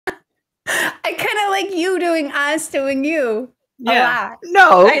like you doing us doing you. Yeah.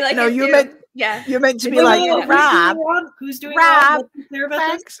 No, I like no, it you too. meant Yeah. you meant to be Wait, like wait, wait, Rob. Who's doing Rob, Rob? Let's be clear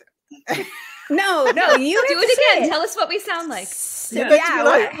about this. thanks. No, you Do have to it say again. it. Tell us what we sound like. You're meant to be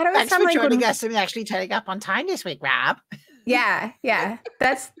like, how do I thanks sound for like joining when... us and actually turning up on time this week, Rob. Yeah.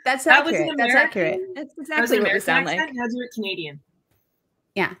 That's That was accurate. an That's American. accurate. That's That was exactly an what we American sound accent. like. Now do it Canadian.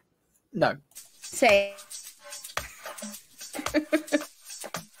 Yeah. No. Say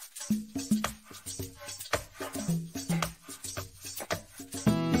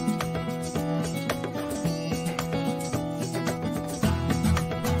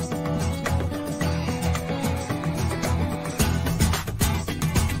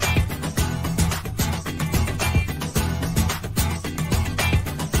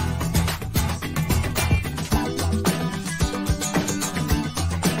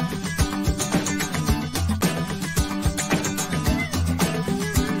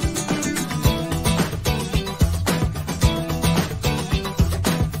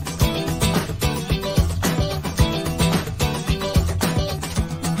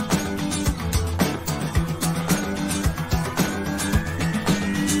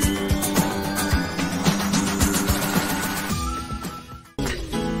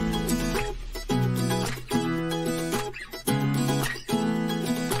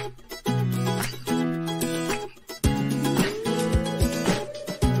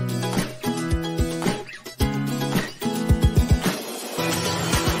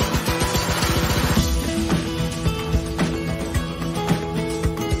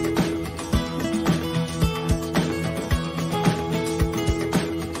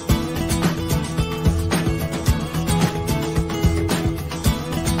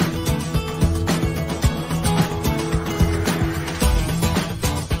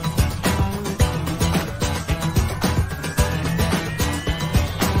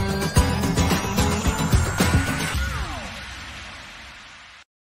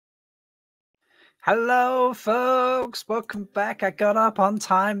Hello, folks. Welcome back. I got up on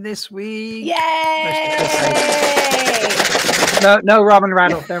time this week. yay! No, Robin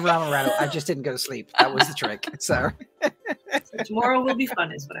Rattle. No, Robin Rattle. I just didn't go to sleep. That was the trick. So Tomorrow will be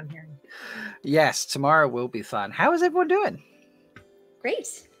fun, is what I'm hearing. yes, tomorrow will be fun. How is everyone doing?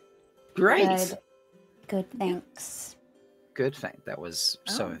 Great. Great. Good, thanks. Good thing. That was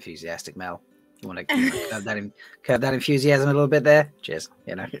so enthusiastic, Mel. You want to curb that enthusiasm a little bit there? Cheers.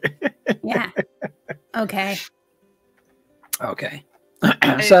 You know. Yeah. Okay. Okay.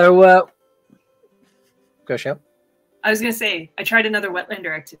 So, go show. I was going to say, I tried another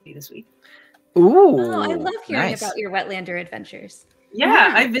Wetlander activity this week. Ooh. Oh, I love hearing nice. about your Wetlander adventures.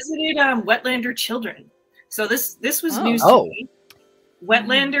 Yeah, I visited Wetlander children. So this was news to Oh. me.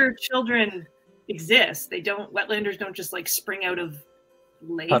 Wetlander children exist. Wetlanders don't just like spring out of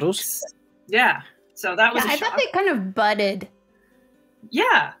lakes. Puddles? Yeah. So that was Yeah, a I shock. thought they kind of budded,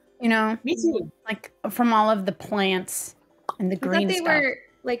 Yeah, you know, me too. like from all of the plants and the I green thought they stuff. were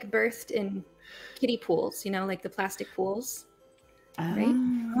like birthed in kiddie pools, you know, like the plastic pools. Right?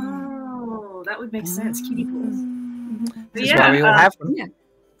 Oh, that would make sense. Kiddie pools. But This is why we all have them. Yeah,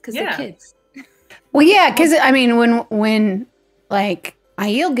 because Yeah. they're kids. Well, yeah, because I mean, when like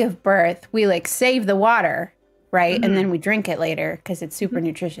Aiel give birth, we like save the water, right, and then we drink it later because it's super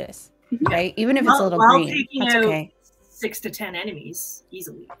nutritious, right? Even if it's a little While green, taking that's out okay. 6 to 10 enemies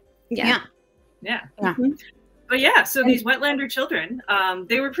easily. Yeah. Yeah. Mhm. But yeah, so these Wetlander children,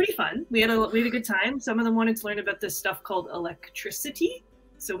 they were pretty fun. We had a good time. Some of them wanted to learn about this stuff called electricity.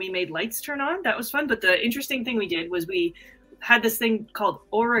 So we made lights turn on. That was fun. But the interesting thing we did was we had this thing called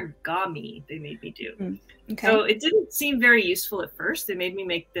origami they made me do. Okay. So it didn't seem very useful at first. They made me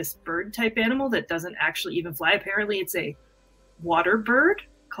make this bird type animal that doesn't actually even fly. Apparently it's a water bird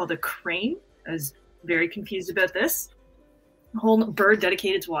called a crane. I was very confused about this. A whole bird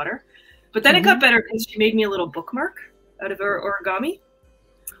dedicated to water. But then it got better because she made me a little bookmark out of her origami.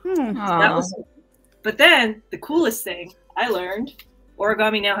 That was, but then the coolest thing I learned,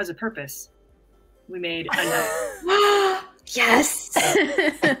 origami now has a purpose. We made a knife. Yes.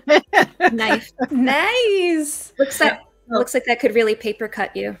 Knife. Nice. Looks like that could really paper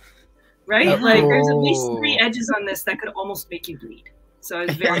cut you. Right? Oh. Like there's at least 3 edges on this that could almost make you bleed. So I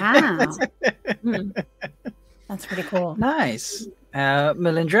was very Wow. That's pretty cool. Nice.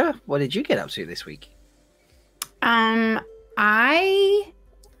 Melindhra, what did you get up to this week? I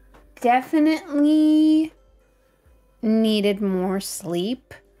definitely needed more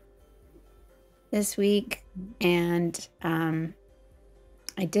sleep this week, and I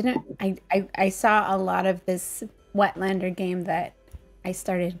saw a lot of this Wetlander game that I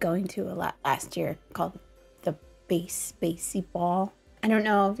started going to a lot last year called the Baseball. I don't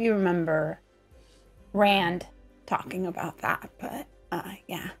know if you remember Rand talking about that, but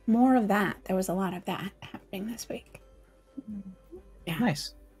yeah, more of that. There was a lot of that happening this week. Yeah.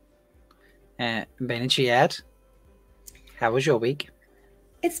 Nice. Bain Chiad, how was your week?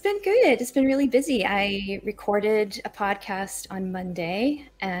 It's been good. It's been really busy. I recorded a podcast on Monday,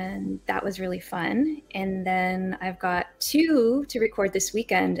 and that was really fun. And then I've got 2 to record this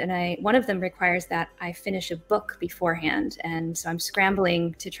weekend, and one of them requires that I finish a book beforehand. And so I'm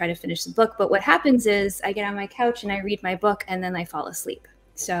scrambling to try to finish the book. But what happens is I get on my couch and I read my book, and then I fall asleep.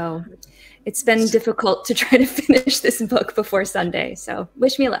 So it's been difficult to try to finish this book before Sunday. So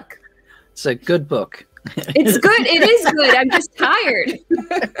wish me luck. It's a good book. It's good. It is good. I'm just tired.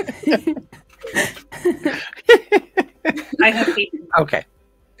 I have faith. Okay.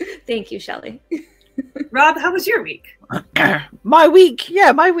 Thank you, Shelly. Rob, how was your week? My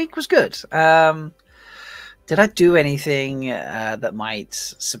week was good. Did I do anything that might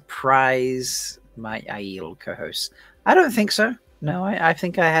surprise my Aiel co-host? I don't think so. No, I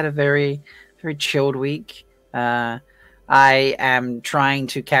think I had a very, very chilled week. I am trying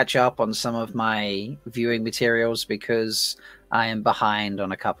to catch up on some of my viewing materials because I am behind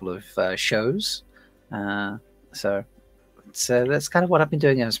on a couple of shows. So that's kind of what I've been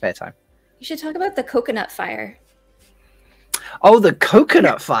doing in my spare time. You should talk about the coconut fire. Oh, the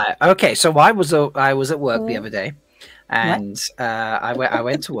coconut fire. Okay, so I was at work the other day, and I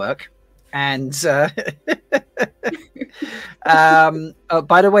went to work, and by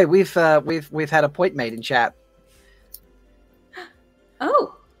the way, we've had a point made in chat.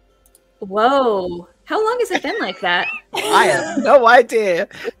 Oh, whoa. How long has it been like that? I have no idea.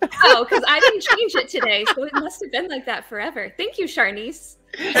 Oh, because I didn't change it today, so it must have been like that forever. Thank you, Sharnice.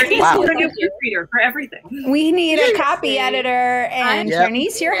 Sharnice Wow. is our new proofreader for everything. We need a copy editor, and Yep.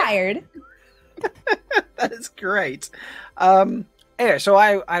 Sharnice, you're hired. That is great. Anyway, so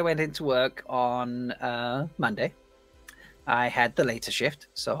I went into work on Monday. I had the later shift,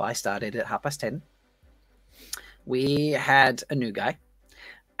 so I started at 10:30. We had a new guy,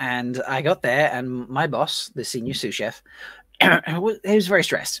 and I got there, and my boss, the senior sous chef, he was very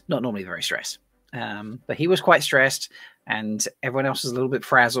stressed. Not normally very stressed, but he was quite stressed, and everyone else was a little bit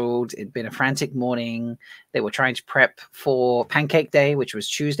frazzled. It'd been a frantic morning. They were trying to prep for Pancake Day, which was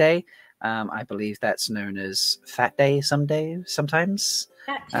Tuesday. I believe that's known as Fat Day sometimes.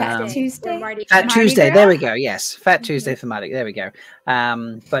 Fat Tuesday? Fat Mardi Tuesday, Gras? there we go. Yes, Fat Tuesday for Mardi. There we go.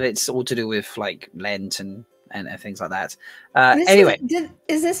 But it's all to do with like Lent and things like that. Anyway,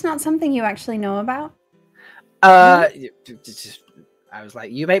 is this not something you actually know about? I was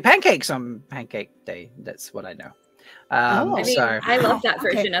like, you make pancakes on Pancake Day. That's what I know. I mean, so I love that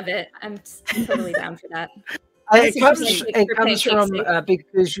Okay. version of it. I'm totally down for that. it comes for from pancakes.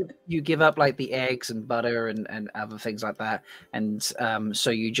 because you give up like the eggs and butter and other things like that, and so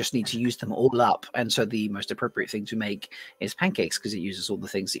you just need to use them all up. And so the most appropriate thing to make is pancakes because it uses all the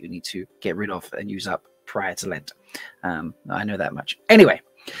things that you need to get rid of and use up prior to Lent. I know that much. Anyway,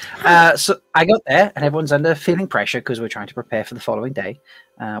 so I got there, and everyone's under feeling pressure because we're trying to prepare for the following day.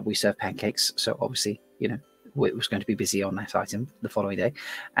 We serve pancakes, so obviously, you know, it was going to be busy on that item the following day.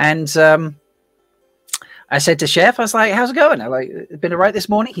 And I said to Chef, I was like, how's it going? I like, been all right this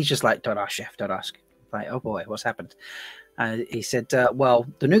morning? He's just like, don't ask, Chef, don't ask. I'm like, oh boy, what's happened? He said, well,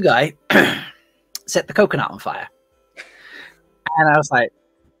 the new guy set the coconut on fire. And I was like,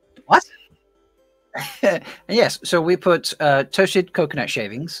 what? And yes, so we put toasted coconut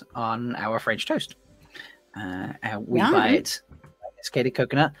shavings on our French toast. And we buy it desiccated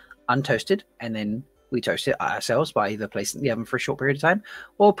coconut, untoasted, and then we toast it ourselves by either placing it in the oven for a short period of time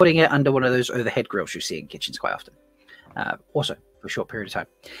or putting it under one of those overhead grills you see in kitchens quite often. Also for a short period of time.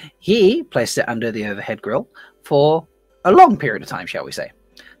 He placed it under the overhead grill for a long period of time, shall we say,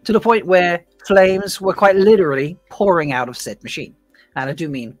 to the point where flames were quite literally pouring out of said machine. And I do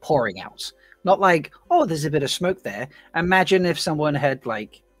mean pouring out. Not like, oh, there's a bit of smoke there. Imagine if someone had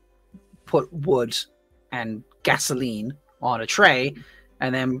like put wood and gasoline on a tray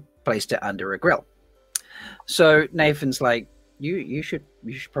and then placed it under a grill. So Nathan's like, you should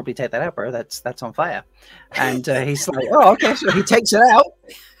probably take that out, bro. That's on fire. And he's like, oh, okay. So he takes it out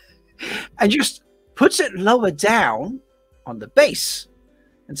and just puts it lower down on the base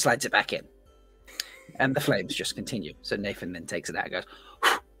and slides it back in. And the flames just continue. So Nathan then takes it out and goes,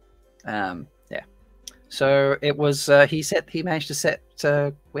 yeah. So it was, he managed to set,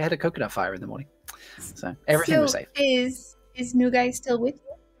 we had a coconut fire in the morning. So everything was safe. Is new guy still with you?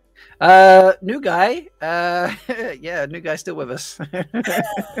 New guy, yeah, new guy's still with us.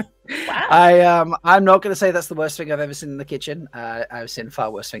 Wow. I'm not going to say that's the worst thing I've ever seen in the kitchen. I've seen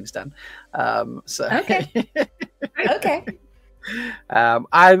far worse things done. So Okay. Okay.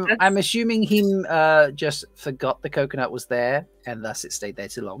 I'm assuming him just forgot the coconut was there, and thus it stayed there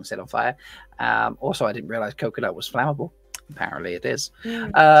too long, set on fire. Also, I didn't realize coconut was flammable. Apparently, it is.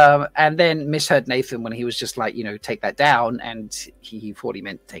 And then misheard Nathan when he was just like, take that down, and he thought he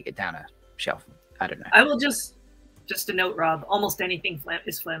meant take it down a shelf. I don't know. I will just a note, Rob. Almost anything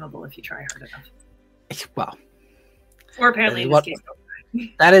is flammable if you try hard enough. Well, or apparently in this case.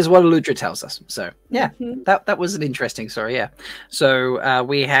 That is what Eludra tells us. So yeah, that was an interesting story. Yeah. So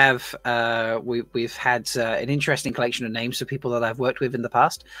we've had an interesting collection of names for people that I've worked with in the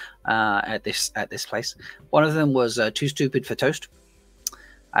past at this place. One of them was Too Stupid for Toast.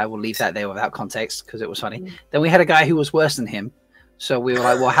 I will leave that there without context because it was funny. Then we had a guy who was worse than him. So we were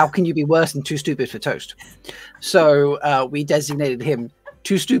like, well, how can you be worse than Too Stupid for Toast? So we designated him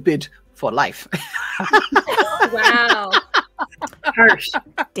Too Stupid for Life. Wow. Harsh.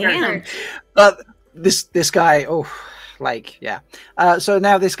 Damn. But this guy, so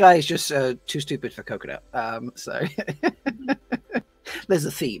now this guy is just too stupid for coconut. So there's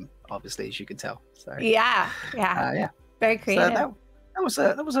a theme, obviously, as you can tell. So yeah. Very creative.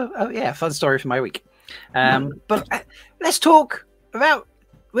 So that was a fun story for my week. But let's talk about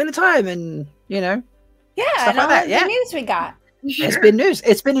Wheel of Time and stuff and all like that. the news we got. Sure. It's been news.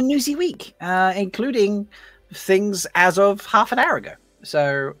 It's been a newsy week, including things as of half an hour ago.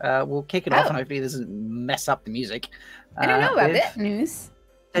 So we'll kick it off, and hopefully it doesn't mess up the music. I don't know about that news.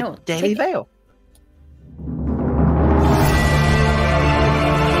 The Daily Veil.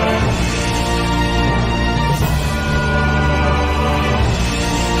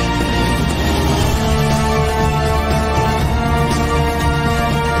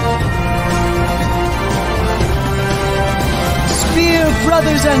 Spear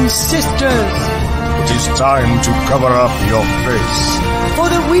brothers and sisters, it is time to cover up your face. For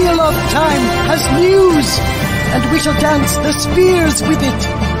the Wheel of Time has news, and we shall dance the spears with it.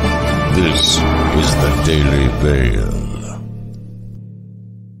 This is the Daily Veil.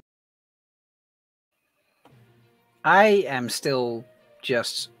 I am still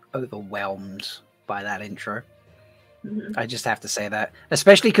just overwhelmed by that intro. I just have to say that,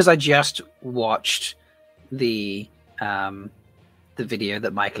 especially because I just watched the video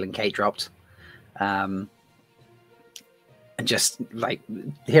that Michael and Kate dropped. And just like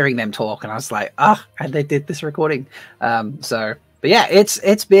hearing them talk, and I was like, and they did this recording. But yeah,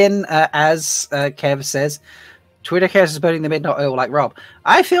 it's been as Kev says, Twitter chaos is burning the midnight oil like Rob.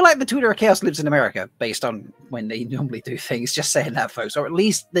 I feel like the Twitter chaos lives in America based on when they normally do things. Just saying that, folks, or at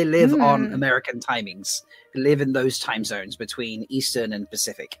least they live on American timings. They live in those time zones between Eastern and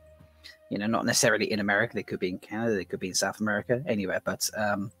Pacific. Not necessarily in America. They could be in Canada. They could be in South America. Anywhere, but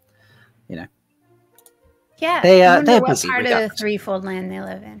Yeah, they're what busy. Part of the threefold land they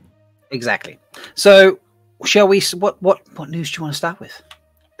live in. Exactly. So, shall we? What news do you want to start with?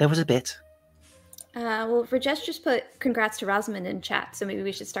 There was a bit. Well, Rajesh just put congrats to Rosamund in chat, so maybe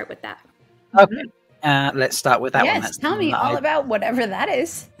we should start with that. Okay. Let's start with that one. Yes, tell me all about whatever that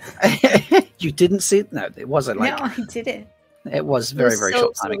is. You didn't see it? No, it wasn't like. No, I didn't. It was very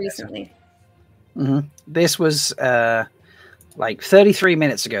short time ago. Recently. This was like 33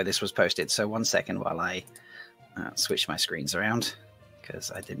 minutes ago. This was posted. So 1 second while I switch my screens around,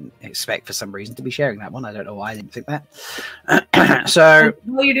 because I didn't expect for some reason to be sharing that one. I don't know why I didn't think that. So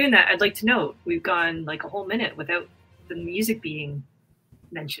while you're doing that, I'd like to note we've gone like a whole minute without the music being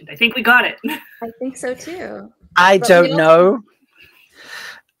mentioned. I think we got it. I think so too. I don't know.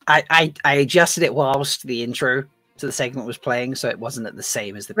 I adjusted it whilst the intro to the segment was playing, so it wasn't at the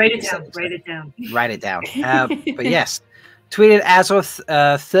same as the previous segment. Write it down. But yes, tweeted as of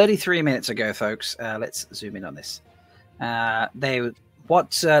 33 minutes ago, folks. Let's zoom in on this. The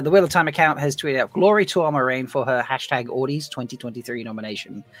Wheel of Time account has tweeted out glory to our Moraine for her hashtag Audis 2023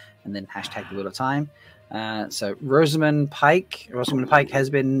 nomination, and then hashtag the Wheel of Time. So Rosamund Pike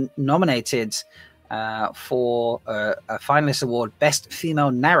has been nominated for a finalist award, Best Female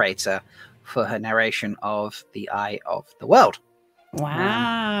Narrator, for her narration of The Eye of the World.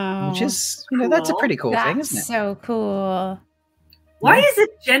 Wow. Which is, that's a pretty cool thing, isn't it? So cool. Why is it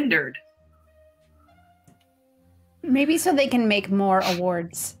gendered? Maybe so they can make more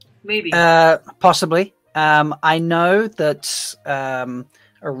awards. Maybe. Possibly. I know that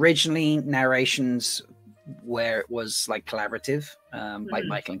originally narrations where it was like collaborative, like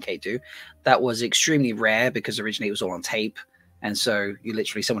Michael and Kate do, that was extremely rare because originally it was all on tape. And so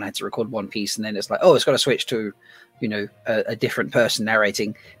someone had to record one piece, and then it's like, oh, it's got to switch to, a different person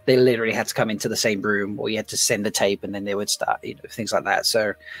narrating. They literally had to come into the same room, or you had to send the tape, and then they would start, things like that.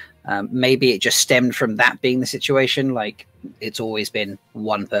 So maybe it just stemmed from that being the situation. Like it's always been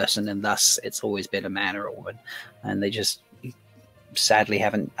one person, and thus it's always been a man or a woman, and they just sadly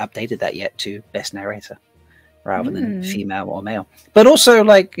haven't updated that yet to best narrator rather than female or male. But also,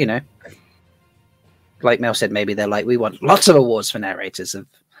 like, you know, like Mel said, maybe they're like, we want lots of awards for narrators of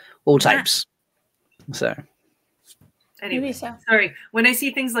all types. So anyway, sorry, when I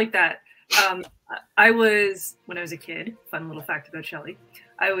see things like that, when I was a kid, fun little fact about Shelly,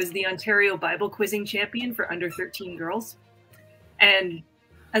 I was the Ontario Bible quizzing champion for under 13 girls. And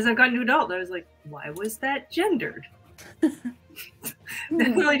as I've gotten to adult, I was like, why was that gendered?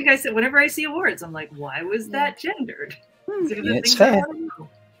 Like I said, whenever I see awards, I'm like, why was that gendered? It's fair.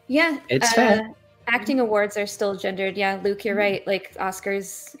 Yeah, it's fair. Acting awards are still gendered. Yeah, Luke, you're right. Like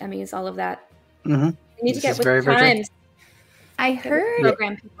Oscars, Emmys, all of that. You need to get with the times. I heard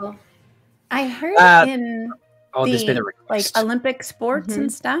program people. I heard in there's been a like Olympic sports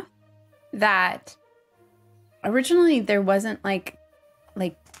and stuff that originally there wasn't like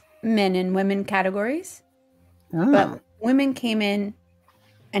men and women categories, but women came in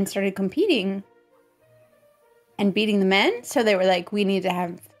and started competing and beating the men. So they were like, we need to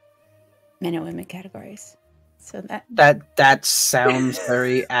have men and women categories. So that sounds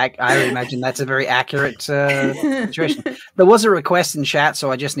very. I would imagine that's a very accurate situation. There was a request in chat, so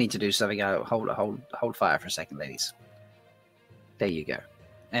I just need to do something. Hold fire for a second, ladies. There you go.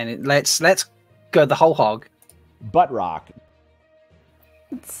 And let's go the whole hog. Butt rock.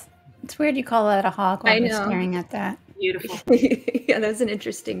 It's weird you call that a hog while you're staring at that. Beautiful. Yeah, that's an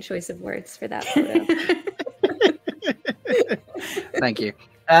interesting choice of words for that photo. Thank you.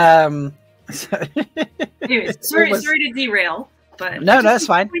 Anyways, sorry to derail, but no, that's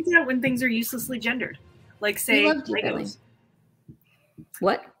fine. Point out when things are uselessly gendered, like say Legos.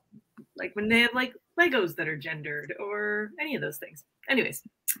 What? Like when they have like Legos that are gendered, or any of those things. Anyways,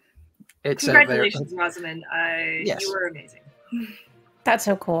 congratulations, Rosamund. You were amazing. That's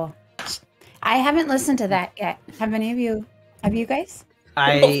so cool. I haven't listened to that yet. Have any of you? Have you guys?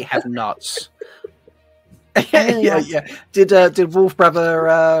 I have not. Yeah. Did Wolf Brother?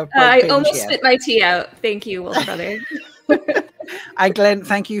 I almost spit my tea out. Thank you, Wolf Brother. And Glenn,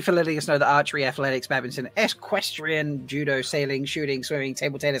 thank you for letting us know that archery, athletics, badminton, equestrian, judo, sailing, shooting, swimming,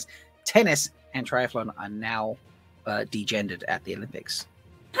 table tennis, and triathlon are now degendered at the Olympics,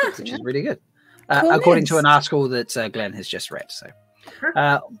 which is really good, according to an article that Glenn has just read. So,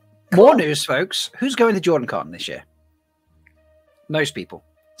 more news, folks. Who's going to JordanCon this year? Most people.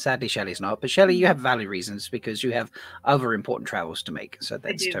 Sadly, Shelley's not. But Shelley, you have valid reasons because you have other important travels to make. So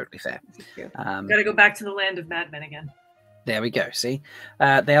that's totally fair. Got to go back to the land of madmen again. There we go. See,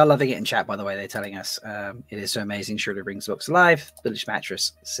 they are loving it in chat, by the way. They're telling us it is so amazing. Surely brings books alive. Village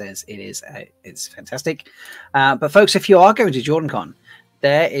Mattress says it is. It's fantastic. But folks, if you are going to JordanCon,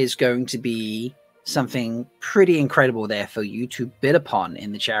 there is going to be something pretty incredible there for you to bid upon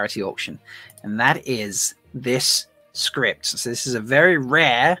in the charity auction, and that is this script. So this is a very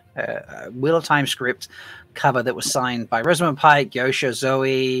rare Wheel of Time script cover that was signed by Rosamund Pike, Yosha,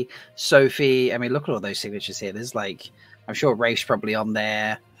 Zoe, Sophie. I mean, look at all those signatures here. There's like, I'm sure Rafe's probably on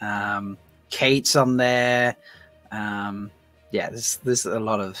there. Kate's on there. Yeah, there's a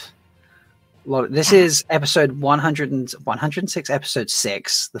lot of. This is episode 106, episode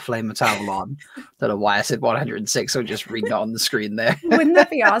 6, The Flame of Tarvalon. Don't know why I said 106. I'll just read that on the screen there. Wouldn't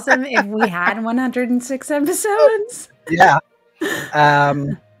that be awesome if we had 106 episodes? Yeah.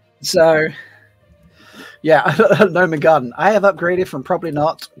 So, yeah, no, McGarden. I have upgraded from probably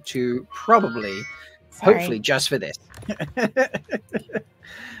not to probably, hopefully, just for this.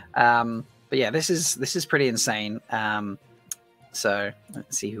 But yeah, this is pretty insane. So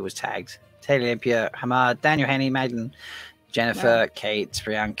let's see who was tagged. Taylor Olympia, Hamad, Daniel Henny, Maiden, Jennifer, Kate,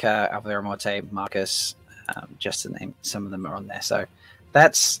 Priyanka, Alvaro Morte, Marcus, just to name some of them are on there. So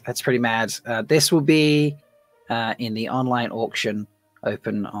that's pretty mad. This will be in the online auction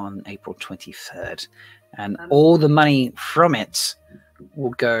open on April 23rd. And all the money from it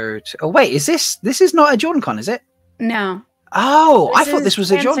will go to... Oh, wait, this is not a JordanCon, is it? No. Oh, I thought this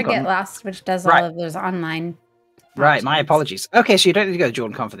was a JordanCon. Get Lost, which does all of those online. Right, my apologies. Okay, so you don't need to go to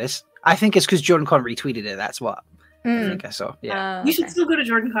JordanCon for this. I think it's because JordanCon retweeted it. That's what I think I saw. Yeah, you should still go to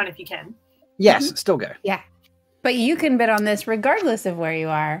JordanCon if you can. Yes, still go. Yeah, but you can bid on this regardless of where you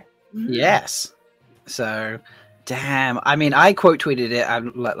are. Yes. So, damn. I mean, I quote tweeted it.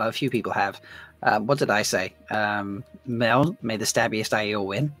 A few people have. What did I say? Mel, may the stabbiest IEL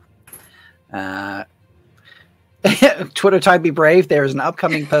win. Twitter time, be brave. There is an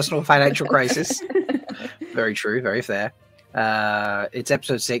upcoming personal financial crisis. Very true. Very fair. It's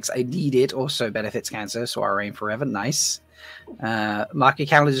episode 6. I Need It also benefits cancer, so I reign forever. Nice. Market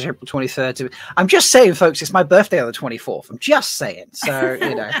calendar is April 23rd. I'm just saying, folks, it's my birthday on the 24th. I'm just saying. So,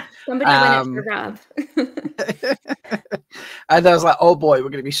 you know. Somebody win it for Rob. And I was like, oh boy, we're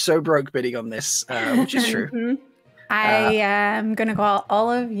going to be so broke bidding on this, which is true. I am going to call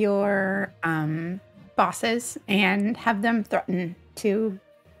all of your bosses and have them threaten to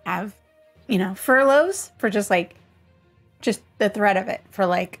have, furloughs for just the threat of it for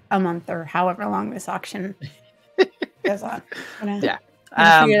like a month or however long this auction goes on. Yeah.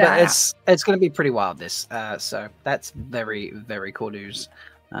 But it's going to be pretty wild, this. So that's very, very cool news.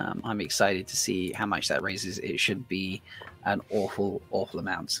 I'm excited to see how much that raises. It should be an awful, awful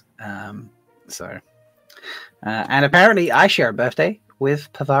amount. And apparently I share a birthday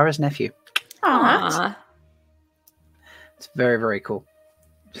with Pavara's nephew. Aww. It's very, very cool.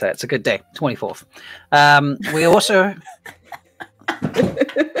 So it's a good day, 24th. We also...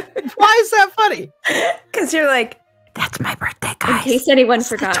 Why is that funny? Because you're like, that's my birthday, guys. In case anyone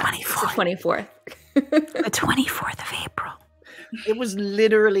forgot, it's the 24th. The 24th of April. It was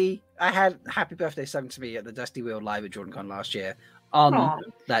literally, I had happy birthday sung to me at the Dusty Wheel live at JordanCon last year on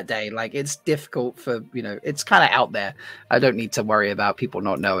that day. Like, it's difficult for, it's kind of out there. I don't need to worry about people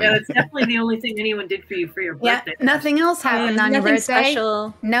not knowing. Yeah, it's definitely the only thing anyone did for you for your birthday. Yeah, nothing else happened on your birthday.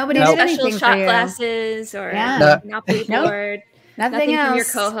 Special. Nobody did anything shot for you. Glasses or Monopoly board. Nothing else. From your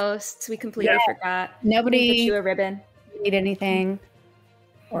co-hosts. We completely forgot. Nobody put you a ribbon. Need anything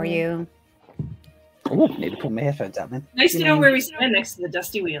for you. Oh, need to put my headphones out, man. Nice to know where we stand next to the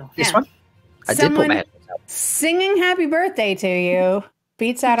Dusty Wheel. This one? I did put my headphones out. Singing happy birthday to you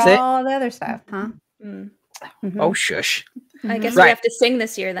beats out all the other stuff, huh? Oh, shush. I guess we have to sing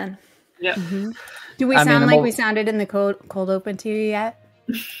this year then. Yeah. Do we sound like we sounded in the cold open to you yet?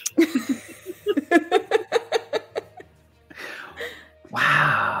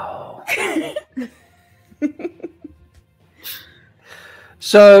 Wow.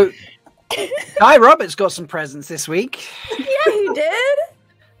 So, Guy Roberts got some presents this week. Yeah, he did.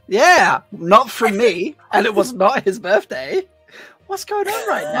 Yeah, not from me, and it was not his birthday. What's going on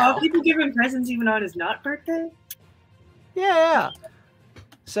right now? People give him presents even on his not birthday? Yeah.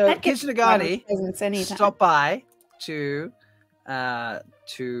 So, Kishinagani stopped by to I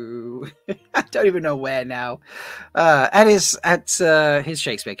don't even know where now, at his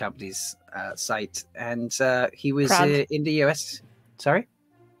Shakespeare Company's site, and he was in the US. Sorry,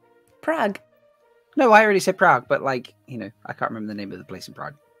 Prague. No, I already said Prague, but I can't remember the name of the place in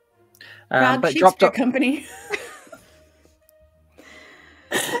Prague. Prague but Shakespeare Company.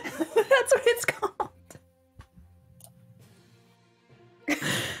 That's what it's called.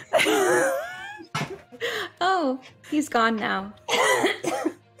 Oh, he's gone now.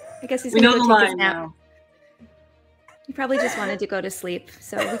 I guess he's going to go take his nap. Now. He probably just wanted to go to sleep,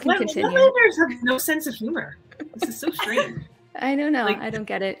 so we can continue. Wetlanders have no sense of humor. This is so strange. I don't know. I don't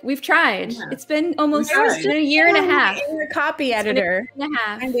get it. We've tried. Yeah. It's been almost a year and a half. You're a copy editor.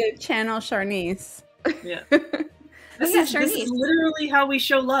 And to channel Charnice. Yeah. This is literally how we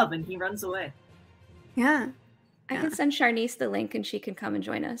show love, and he runs away. Yeah. I can send Charnice the link, and she can come and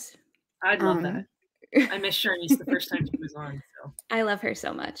join us. I'd love that. I missed Charnice the first time she was on. So I love her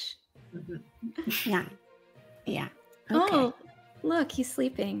so much. Yeah. Yeah. Okay. Oh, look, he's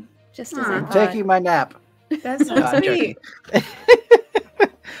sleeping. Just as I'm taking my nap. That's so sweet.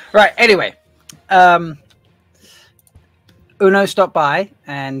 Right. Anyway, Uno stopped by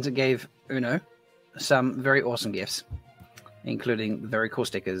and gave Uno some very awesome gifts, including very cool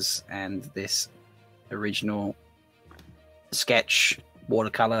stickers and this original sketch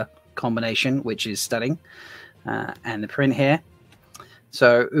watercolor combination, which is stunning, and the print here.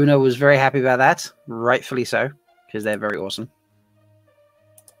 So Uno was very happy about that, rightfully so, because they're very awesome.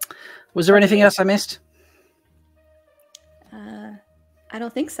 Was there anything else I missed? I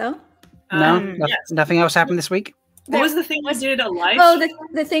don't think so. No, nothing else happened this week. What was the thing you did a live? Oh,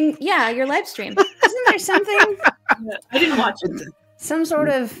 the thing, yeah, your live stream. Isn't there something? I didn't watch it. Some sort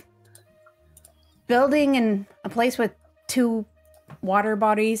of building in a place with 2 water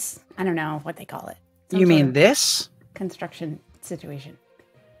bodies. I don't know what they call it. You mean this? Construction situation.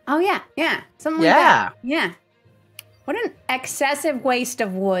 Oh, yeah. Yeah. Something like that. Yeah. What an excessive waste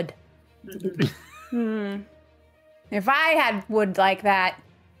of wood. If I had wood like that,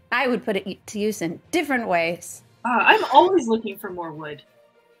 I would put it to use in different ways. I'm always looking for more wood.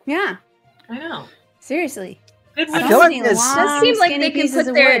 Yeah. I know. Seriously. I feel like it does seem like they can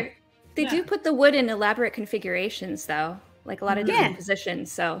put their... They do put the wood in elaborate configurations, though. Like a lot of different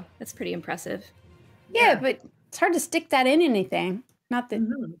positions, so that's pretty impressive. Yeah, but it's hard to stick that in anything. Not that...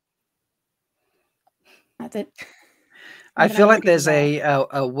 Not that... I feel like there's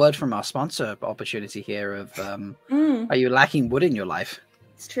a word from our sponsor opportunity here of are you lacking wood in your life?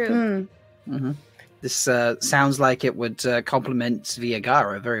 It's true. This sounds like it would complement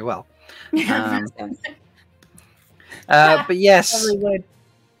Viagara very well. But yes,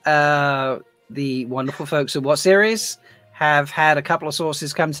 the wonderful folks of What Series have had a couple of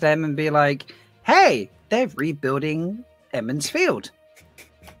sources come to them and be like, hey, they're rebuilding Emonds Field.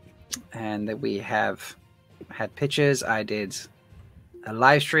 And that we have had pictures. I did a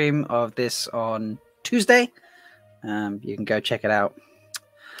live stream of this on Tuesday. You can go check it out.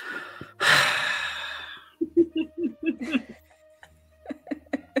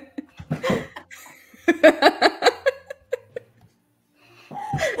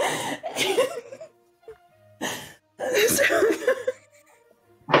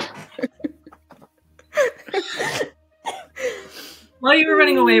 While you were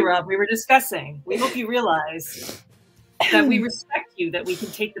running away, Rob, we were discussing. We hope you realize that we respect you, that we can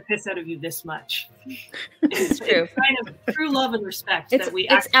take the piss out of you this much. It's true. It's kind of true love and respect that we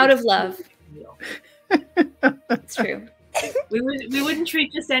it's out of love. It's true. We wouldn't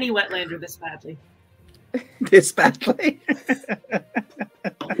treat just any Wetlander this badly. This badly.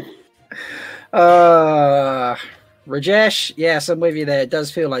 Rajesh, yes, I'm with you there. It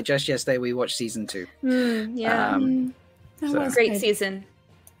does feel like just yesterday we watched season 2. Yeah. That was Great good. season.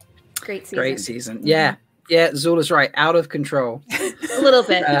 Great season. Great season. Yeah. Yeah, Zula's right. Out of control. A little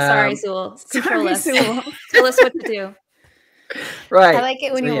bit. Sorry, Zool. Control us. Zool. Tell us what to do. Right. I like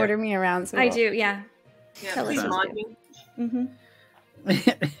it when you order me around. Zool. I do, yeah. Yeah, Tell us please what mod to do. me.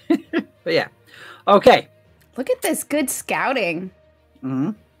 But yeah. Okay. Look at this good scouting.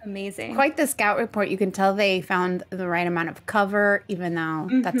 Amazing. Quite the scout report. You can tell they found the right amount of cover, even though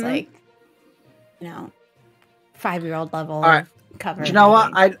that's like, 5-year-old level right. cover. Do you know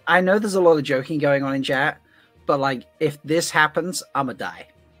what? I know there's a lot of joking going on in chat, but like if this happens, I'm gonna die.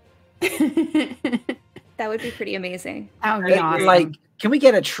 That would be pretty amazing. That would be awesome. Like, can we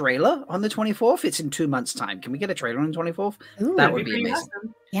get a trailer on the 24th? It's in 2 months' time. Can we get a trailer on the 24th? Ooh, That would be pretty amazing.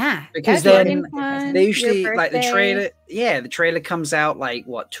 awesome. Yeah. Because that'd then be they usually Your like the birthday. trailer. Yeah, the trailer comes out like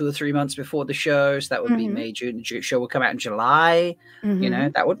what 2 or 3 months before the show, so that would be May, June. The show will come out in July. You know,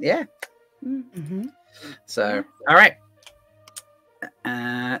 that would So all right.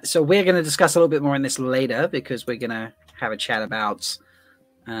 So we're going to discuss a little bit more on this later because we're going to have a chat about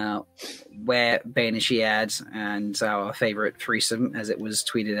where Bain Chiad and our favorite threesome, as it was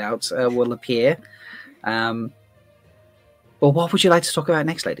tweeted out, will appear. Well, what would you like to talk about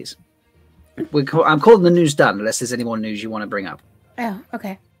next, ladies? I'm calling the news done, unless there's any more news you want to bring up. Oh,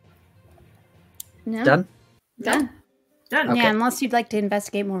 okay. No. Done? Done. Done. Okay. Yeah, unless you'd like to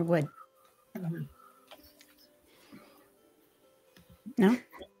investigate more wood. No?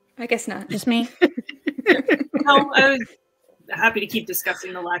 I guess not. Just me? No, I was happy to keep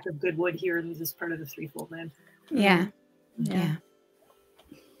discussing the lack of good wood here in this part of the Threefold Land. Yeah. Yeah.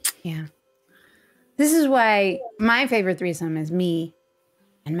 Yeah. This is why my favorite threesome is me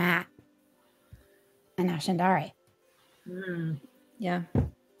and Matt and Ashendari. Yeah.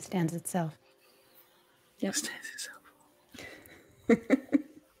 Stands itself. Yep.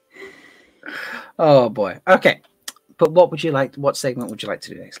 Oh boy. Okay. But what would you like? What segment would you like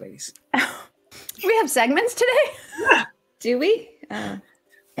to do next, ladies? We have segments today? Do we?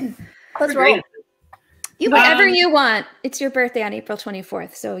 Let's roll. Whatever you want. It's your birthday on April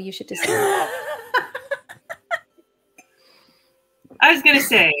 24th, so you should decide. I was going to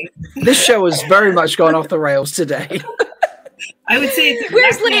say. This show has very much gone off the rails today. I would say it's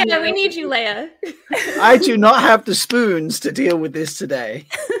Where's exactly Leigh-A? We need you, Leigh-A. I do not have the spoons to deal with this today.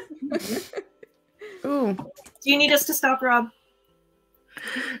 Ooh. Do you need us to stop, Rob?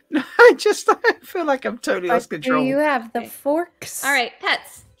 I feel like I'm totally lost control. Do you have the forks? All right,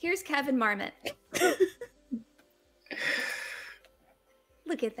 pets. Here's Kevin Marmot.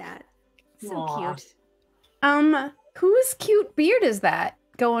 Look at that. So Aww. cute. Whose cute beard is that?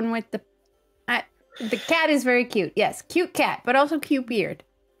 Going with the cat is very cute. Yes, cute cat, but also cute beard.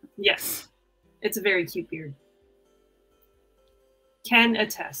 Yes. It's a very cute beard. Can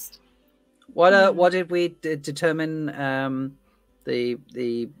attest. What did we determine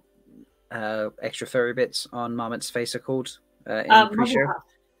the extra furry bits on Marmot's face are called in pre-show?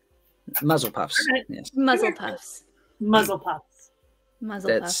 Muzzle puffs. Yes. Muzzle puffs. Muzzle puffs.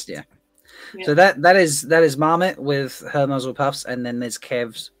 Muzzle puffs. Yeah. So that is Marmot with her muzzle puffs, and then there's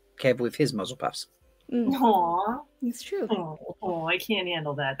Kev with his muzzle puffs. Aww. It's true. Oh, I can't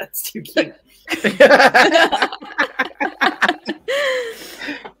handle that. That's too cute.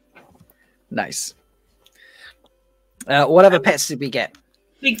 Nice. What other pets did we get?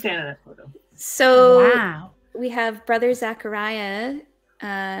 Big fan of that photo. So Wow. we have Brother Zachariah.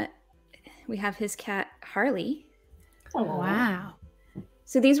 We have his cat, Harley. Oh, Wow.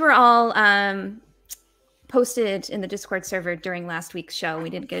 So these were all posted in the Discord server during last week's show. We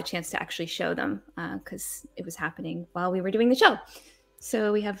didn't get a chance to actually show them because it was happening while we were doing the show.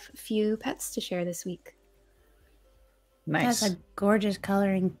 So we have a few pets to share this week. Nice. That's a gorgeous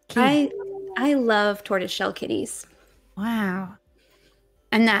coloring kitty. I love tortoiseshell kitties. Wow.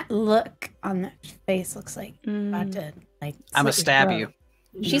 And that look on the face looks like about to like. I'm gonna slit your stab throat.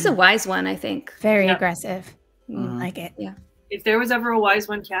 you. She's a wise one, I think. Very Yeah. aggressive. Mhm. Like it. Yeah. If there was ever a wise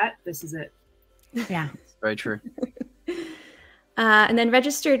one cat, this is it. Yeah. Very true. And then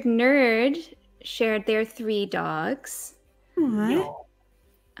Registered Nerd shared their 3 dogs.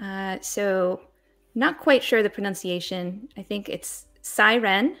 Aw. So not quite sure the pronunciation. I think it's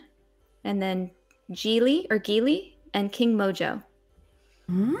Siren, and then Geely or Geely, and King Mojo.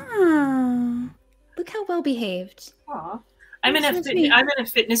 Oh. Look how well behaved. Aw. I'm in That's so sweet. a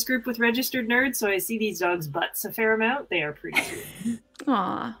fitness group with registered nerds, so I see these dogs' butts a fair amount. They are pretty cute.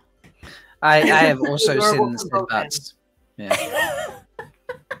 Aw. I have also Adorable seen from both butts. Yeah.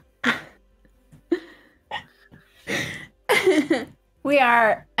 We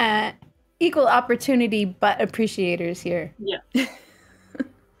are equal opportunity butt appreciators here. Yeah.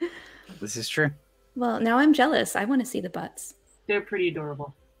 This is true. Well, now I'm jealous. I want to see the butts. They're pretty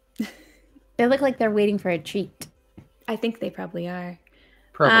adorable. They look like they're waiting for a treat. I think they probably are.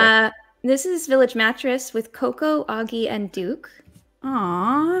 Probably. This is Village Mattress with Coco, Augie, and Duke.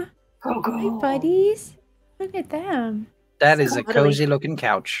 Aw. Coco. Hi, buddies. Look at them. That is a cuddly. cozy looking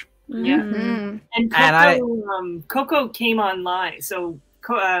couch. Yeah. Mm. And Coco, Coco came online. So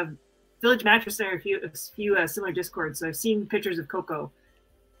Village Mattress, there are a few similar discords. So I've seen pictures of Coco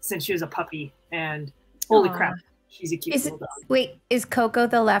since she was a puppy. And holy Aw. crap, she's a cute Is little it, dog. wait, is Coco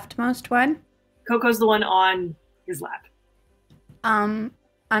the leftmost one? Coco's the one on his lap. I'm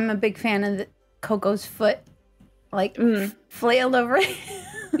a big fan of Coco's foot, like flailed over.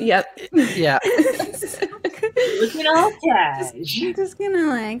 Yep. Yeah. Looking all cash. I'm just gonna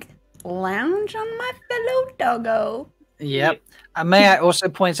like lounge on my fellow doggo. Yep. May I also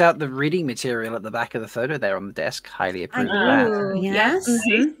point out the reading material at the back of the photo there on the desk? Highly approve of that. Ooh, Yes.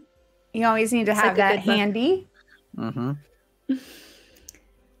 Mhm. You always need to It's have like a that good book. handy. Mm-hmm.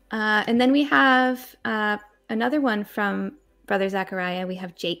 And then we have another one from Brother Zachariah. We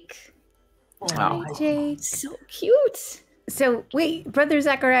have Jake. Oh. Jake. So cute. So wait, Brother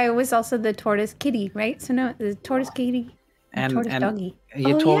Zachariah was also the tortoise kitty, right? So no, the tortoise kitty, And tortoise doggy.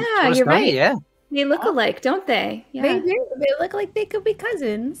 you Oh, told yeah, us you're about it, right. yeah. They look alike, don't they? Yeah. They do. They look like they could be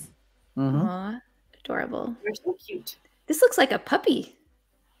cousins. Mm-hmm. Aw, adorable. They're so cute. This looks like a puppy.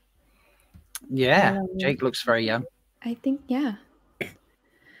 Yeah. Jake looks very young. I think, yeah.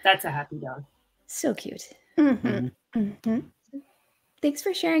 That's a happy dog. So cute. Mm-hmm. Mm-hmm. Thanks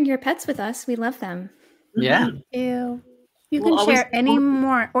for sharing your pets with us. We love them. Yeah. You We'll can always share any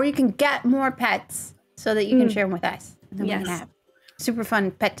more, or you can get more pets so that you can share them with us. And then we Yes. can have super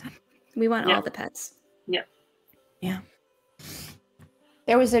fun pet time. We want Yeah. all the pets. Yeah.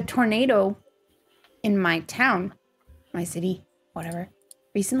 There was a tornado in my town, my city, whatever,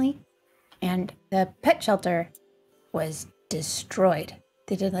 recently, and the pet shelter was destroyed.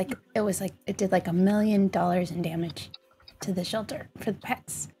 They did like it did like $1 million in damage to the shelter for the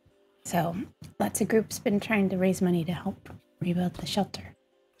pets. So lots of groups been trying to raise money to help rebuild the shelter.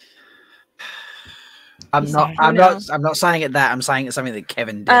 I'm not saying it that. I'm saying it's something that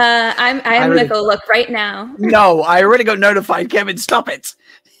Kevin did. I'm really- gonna go look right now. No, I already got notified. Kevin, stop it.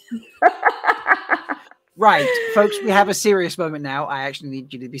 Right, folks, we have a serious moment now. I actually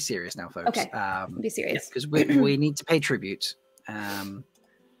need you to be serious now, folks. Okay. Be serious. Because we need to pay tribute.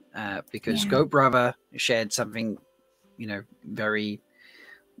 Because Goat Brother shared something, very,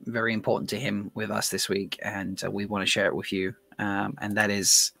 very important to him with us this week, and we want to share it with you. And that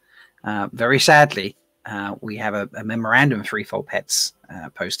is, very sadly, we have a memorandum for Threefold Pets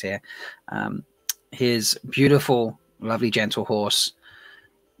post here. His beautiful, lovely, gentle horse,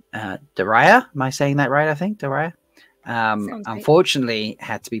 Dariah, am I saying that right? I think Dariah, unfortunately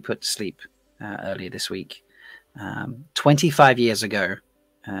had to be put to sleep earlier this week. 25 years ago,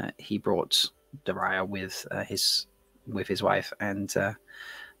 he brought Dariah with his wife, and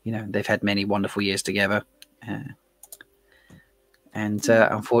they've had many wonderful years together.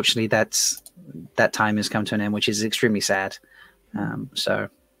 Unfortunately, that time has come to an end, which is extremely sad. So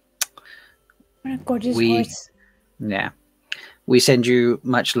What a gorgeous horse. yeah, we send you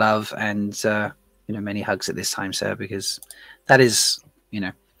much love and many hugs at this time, sir, because that is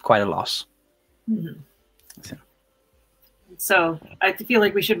quite a loss. Mm-hmm. So I feel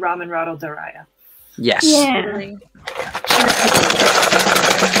like we should ramen rattle Dariah. Yes. Yeah. Totally.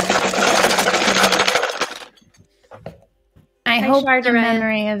 I Hi, hope the Shardara.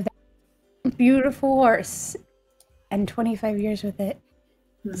 memory of that beautiful horse and 25 years with it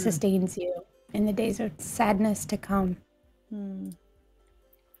sustains you in the days of sadness to come.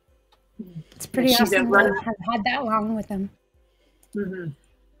 It's pretty awesome to have had that long with him. And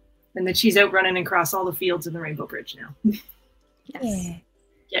that she's out running across all the fields in the Rainbow Bridge now. Yes. Yeah.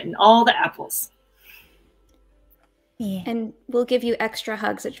 Getting all the apples. Yeah. And we'll give you extra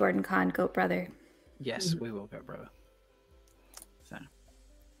hugs at Jordan Con, Goat Brother. Yes, we will go, brother. So.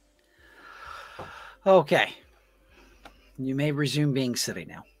 Okay. You may resume being silly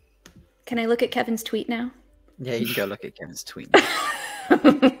now. Can I look at Kevin's tweet now? Yeah, you can go look at Kevin's tweet now.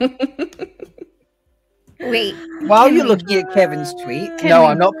 Wait. While you're looking at Kevin's tweet, no,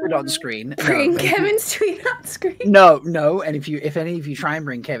 I'm not put it on screen. Bring No, Kevin's tweet on screen. no. And if any of you try and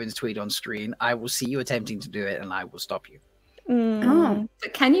bring Kevin's tweet on screen, I will see you attempting to do it, and I will stop you. Oh.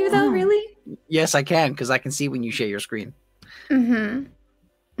 But can you though, really? Yes, I can, because I can see when you share your screen.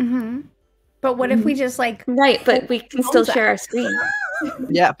 But what if we just like... Right, but we can still share our screen.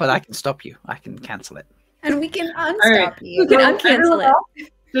 Yeah, but I can stop you. I can cancel it. And we can unstop you. We can uncancel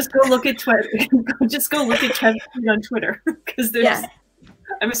it. Just go look at Twitter. Just go look at Kevin's tweet on Twitter, because there's. Yeah.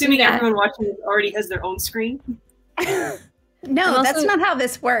 I'm assuming everyone watching this already has their own screen. No, that's not how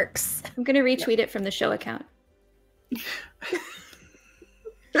this works. I'm going to retweet it from the show account.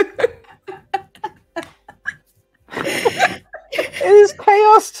 It is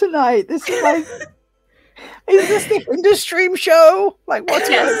chaos tonight. This is like, is this the Industream show? Like, what's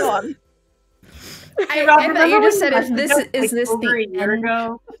going on? I thought you just said, is this over the a year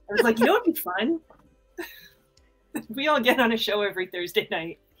ago? I was like, you know what'd be fun? We all get on a show every Thursday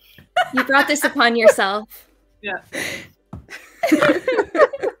night. You brought this upon yourself. Yeah.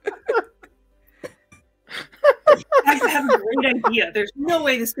 I have a great idea. There's no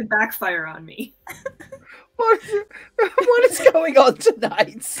way this could backfire on me. What is going on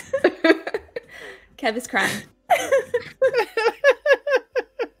tonight? Kev is crying.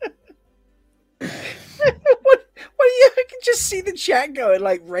 What do you? I can just see the chat going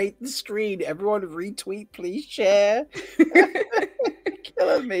like, rate the screen. Everyone retweet, please share.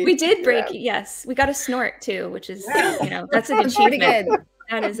 Killing me. We did break. Yes, we got a snort too, which is that's an achievement.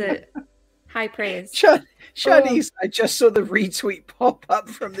 That is a high praise. Shanice, I just saw the retweet pop up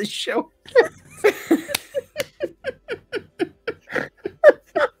from the show.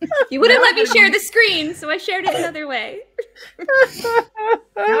 You wouldn't let me share the screen, so I shared it another way. Now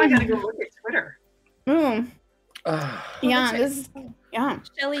I gotta go look at Twitter.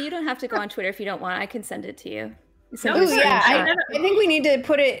 Shelly, you don't have to go on Twitter if you don't want. I can send it to you. I think we need to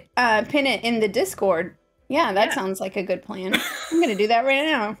put it, pin it in the Discord. Yeah, that sounds like a good plan. I'm gonna do that right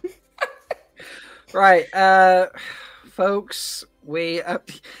now. Right, folks, we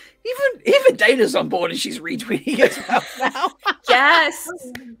even Dana's on board and she's retweeting as well now. Yes,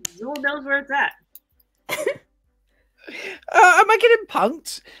 Zool knows where it's at. Am I getting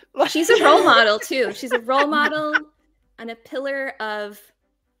punked? She's a role model too. She's a role model and a pillar of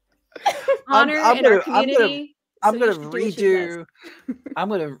honor in our community. I'm gonna redo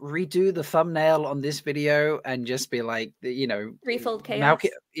the thumbnail on this video and just be like, threefold chaos.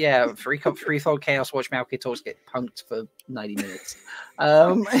 Threefold chaos. Watch Malkier talks get punked for 90 minutes.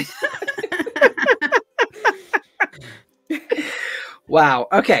 Wow.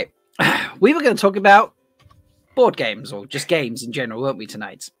 Okay, we were going to talk about board games or just games in general, weren't we,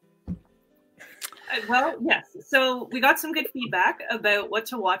 tonight? Well, yes. So we got some good feedback about what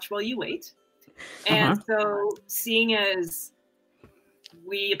to watch while you wait. And so seeing as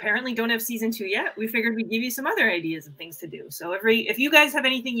we apparently don't have season 2 yet, we figured we'd give you some other ideas and things to do. So if you guys have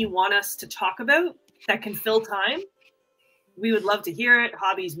anything you want us to talk about that can fill time, we would love to hear it.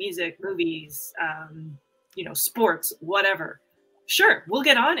 Hobbies, music, movies, sports, whatever. Sure, we'll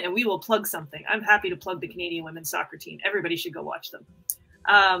get on and we will plug something. I'm happy to plug the Canadian women's soccer team. Everybody should go watch them.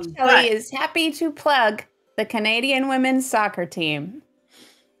 Kelly is happy to plug the Canadian women's soccer team.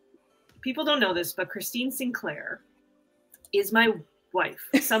 People don't know this, but Christine Sinclair is my wife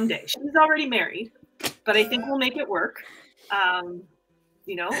someday. She's already married, but I think we'll make it work.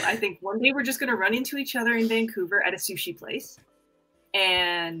 I think one day we're just going to run into each other in Vancouver at a sushi place.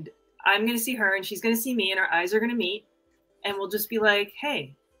 And I'm going to see her and she's going to see me and our eyes are going to meet. And we'll just be like,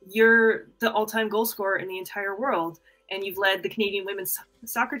 hey, you're the all-time goal scorer in the entire world. And you've led the Canadian women's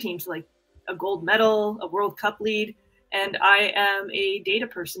soccer team to like a gold medal, a World Cup lead. And I am a data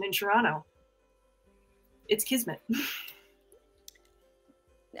person in Toronto. It's kismet.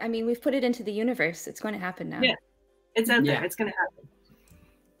 I mean, we've put it into the universe. It's going to happen now. Yeah, it's out there. It's going to happen.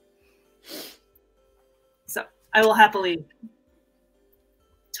 I will happily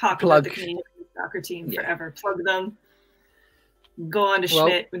talk Plug. about the Canadian soccer team forever. Plug them. Go on to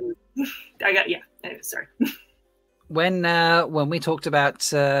Schmidt. Anyway, sorry. When we talked about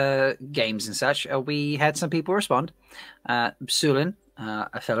games and such, we had some people respond. Sulin,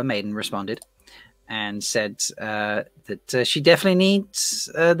 a fellow maiden, responded and said that she definitely needs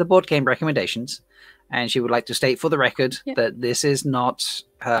the board game recommendations, and she would like to state for the record that this is not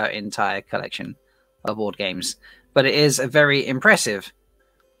her entire collection of board games, but it is a very impressive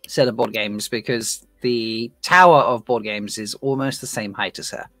set of board games because the tower of board games is almost the same height as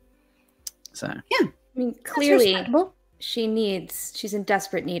her. So I mean, clearly she's in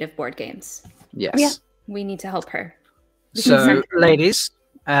desperate need of board games. Yes. Yeah. We need to help her. So, ladies,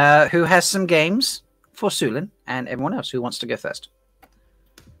 who has some games for Sulin and everyone else who wants to go first?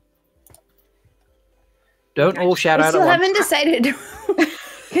 Don't all shout out at once. I still haven't decided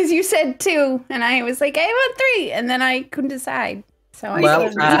because you said 2 and I was like, I want 3, and then I couldn't decide. So you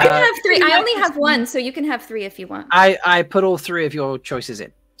can have 3. I only have 1, so you can have 3 if you want. I put all 3 of your choices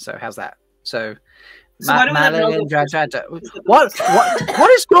in. So how's that? So Melindhra.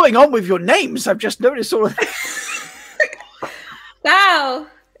 What is going on with your names? I've just noticed all of that. Wow,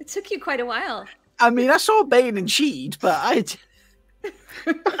 it took you quite a while. I mean, I saw Bain and Chiad, but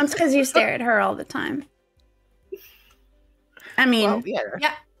That's because you stare at her all the time. I mean,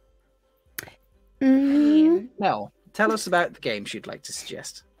 Mel, tell us about the games you'd like to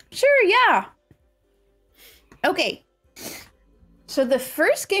suggest. Sure, yeah. Okay. So the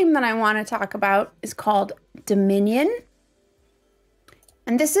first game that I want to talk about is called Dominion.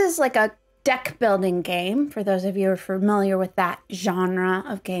 And this is like a deck building game, for those of you who are familiar with that genre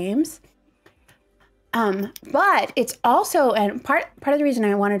of games. But it's also, and part of the reason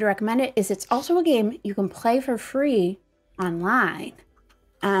I wanted to recommend it is it's also a game you can play for free online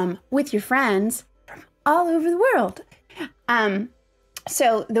with your friends from all over the world.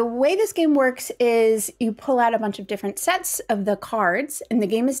 So the way this game works is you pull out a bunch of different sets of the cards, and the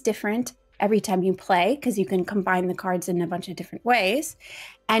game is different every time you play because you can combine the cards in a bunch of different ways.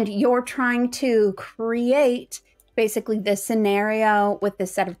 And you're trying to create basically the scenario with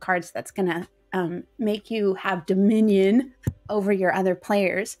this set of cards that's going to make you have dominion over your other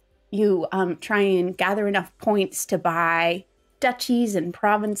players. You try and gather enough points to buy duchies and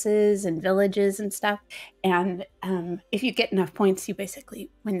provinces and villages and stuff. And if you get enough points, you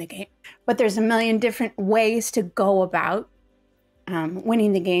basically win the game. But there's a million different ways to go about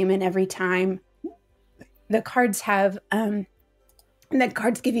winning the game. And every time the cards have, the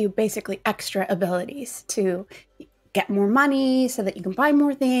cards give you basically extra abilities to get more money so that you can buy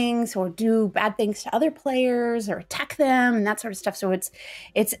more things or do bad things to other players or attack them and that sort of stuff. So it's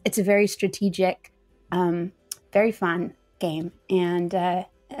a very strategic, very fun game, and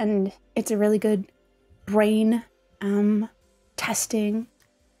it's a really good brain testing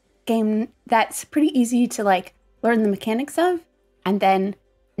game that's pretty easy to like learn the mechanics of and then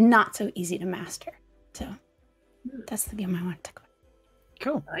not so easy to master. So that's the game I want to talk about.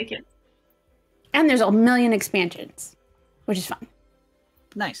 Cool. I like it. And there's a million expansions, which is fun.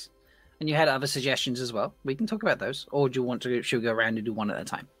 Nice. And you had other suggestions as well. We can talk about those. Or do you want to, should we go around and do one at a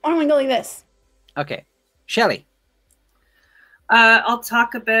time? Why don't we go like this? Okay. Shelly. I'll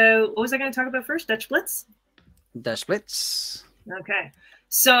talk about, what was I going to talk about first? Dutch Blitz? Dutch Blitz. Okay.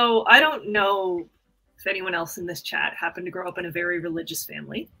 So I don't know if anyone else in this chat happened to grow up in a very religious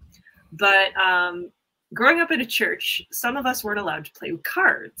family, but growing up in a church, some of us weren't allowed to play with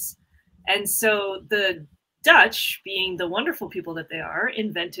cards. And so the Dutch, being the wonderful people that they are,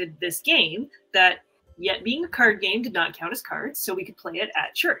 invented this game that, yet being a card game, did not count as cards, so we could play it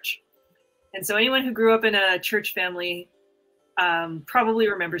at church. And so anyone who grew up in a church family probably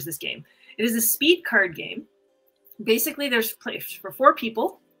remembers this game. It is a speed card game. Basically, there's play for 4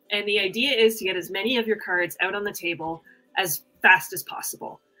 people, and the idea is to get as many of your cards out on the table as fast as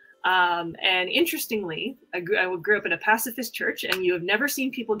possible. And interestingly, I grew up in a pacifist church, and you have never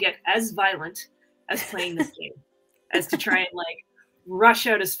seen people get as violent as playing this game, as to try and like rush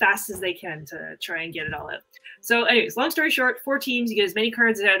out as fast as they can to try and get it all out. So anyways, long story short, 4 teams, you get as many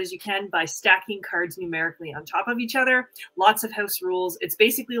cards out as you can by stacking cards numerically on top of each other. Lots of house rules. It's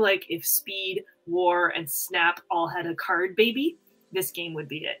basically like if Speed, War, and Snap all had a card baby, this game would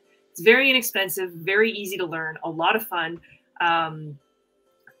be it. It's very inexpensive, very easy to learn, a lot of fun.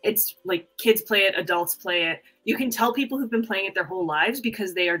 It's like kids play it, adults play it. You can tell people who've been playing it their whole lives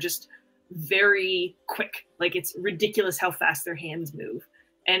because they are just very quick. Like it's ridiculous how fast their hands move.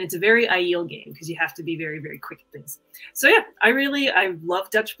 And it's a very Aiel game because you have to be very, very quick at things. So yeah, I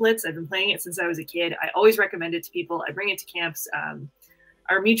love Dutch Blitz. I've been playing it since I was a kid. I always recommend it to people. I bring it to camps.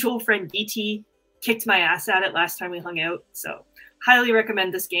 Our mutual friend DT kicked my ass at it last time we hung out. So highly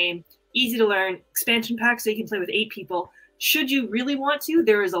recommend this game. Easy to learn. Expansion pack so you can play with 8 people. Should you really want to,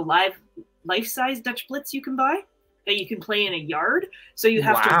 there is a life-size Dutch Blitz you can buy that you can play in a yard. So you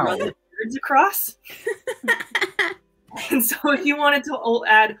have to run the birds across. And so if you wanted to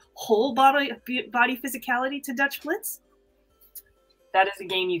add whole body physicality to Dutch Blitz, that is a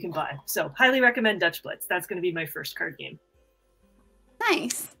game you can buy. So highly recommend Dutch Blitz. That's going to be my first card game.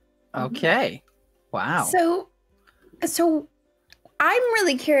 Nice. Okay. Wow. So I'm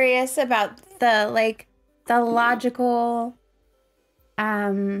really curious about the logical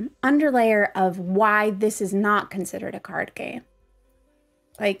underlayer of why this is not considered a card game.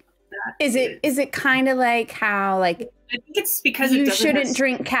 Like, is it kind of like how, like, I think it's because you shouldn't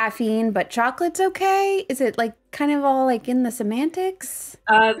drink caffeine, but chocolate's okay? Is it like kind of all like in the semantics?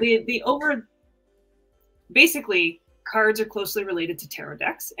 Basically, cards are closely related to tarot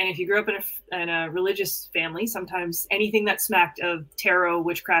decks, and if you grew up in a religious family, sometimes anything that smacked of tarot,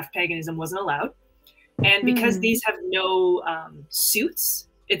 witchcraft, paganism wasn't allowed. And because these have no suits,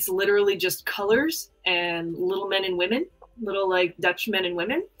 it's literally just colors and little men and women, little like Dutch men and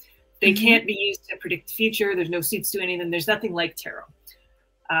women. They can't be used to predict the future. There's no suits to anything. There's nothing like tarot.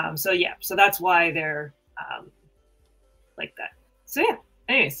 So that's why they're like that. So yeah.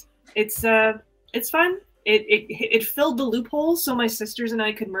 Anyways, it's fun. It filled the loopholes so my sisters and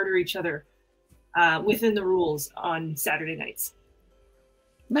I could murder each other within the rules on Saturday nights.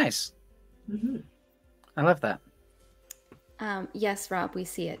 Nice. I love that. Yes, Rob, we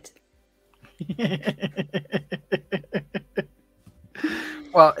see it.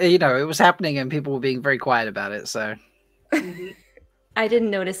 Well, you know, it was happening and people were being very quiet about it, so. I didn't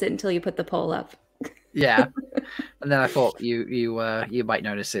notice it until you put the poll up. Yeah. And then I thought you might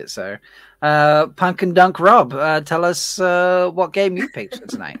notice it, so. Punk and Dunk Rob, tell us what game you picked for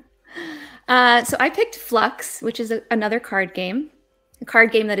tonight. So I picked Flux, which is another card game. A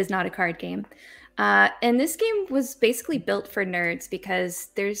card game that is not a card game. And this game was basically built for nerds because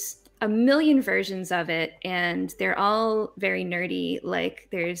there's a million versions of it, and they're all very nerdy. Like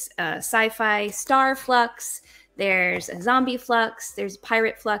there's a sci-fi star Flux, there's a zombie Flux, there's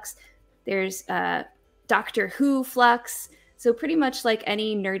pirate Flux, there's a Doctor Who Flux. So pretty much like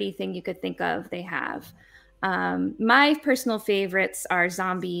any nerdy thing you could think of, they have. My personal favorites are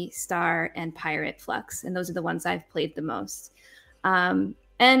zombie, star, and pirate Flux, and those are the ones I've played the most. And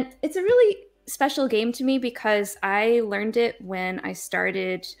it's a really special game to me because I learned it when I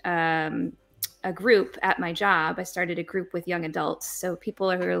started a group at my job. I started a group with young adults. So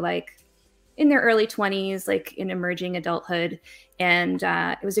people who are like in their early 20s, like in emerging adulthood. And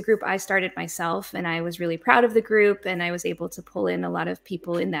it was a group I started myself, and I was really proud of the group, and I was able to pull in a lot of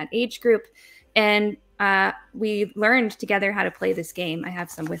people in that age group. And we learned together how to play this game. I have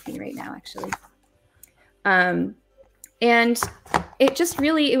some with me right now, actually. And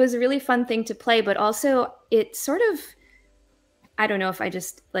it was a really fun thing to play, but also it sort of, I don't know if I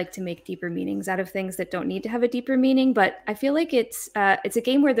just like to make deeper meanings out of things that don't need to have a deeper meaning, but I feel like it's a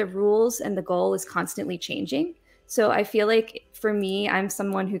game where the rules and the goal is constantly changing. So I feel like for me, I'm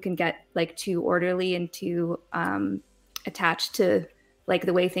someone who can get like too orderly and too attached to like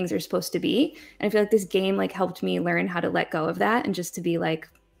the way things are supposed to be. And I feel like this game like helped me learn how to let go of that and just to be like,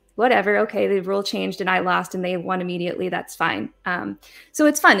 whatever, okay, the rule changed and I lost and they won immediately, that's fine. So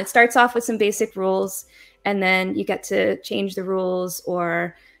it's fun. It starts off with some basic rules, and then you get to change the rules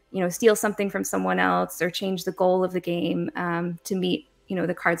or, you know, steal something from someone else or change the goal of the game to meet, you know,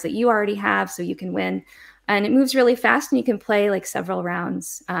 the cards that you already have so you can win. And it moves really fast, and you can play like several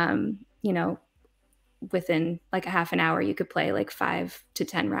rounds, you know, within like a half an hour. You could play like 5 to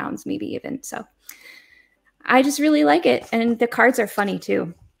 10 rounds, maybe even. So I just really like it. And the cards are funny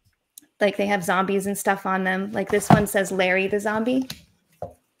too. Like they have zombies and stuff on them. Like this one says Larry the zombie.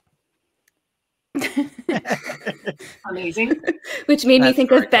 Amazing. Which made me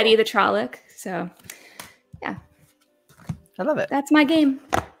think of Betty the Trolloc. So yeah. I love it. That's my game.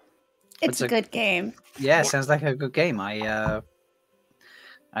 It's a good game. Yeah, sounds like a good game. I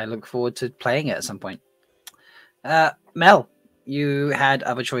look forward to playing it at some point. Mel, you had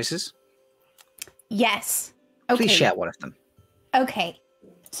other choices? Yes. Okay. Please share one of them. Okay.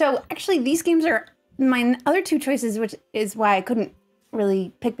 So actually these games are my other 2 choices, which is why I couldn't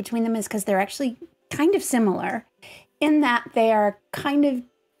really pick between them, is because they're actually kind of similar in that they are kind of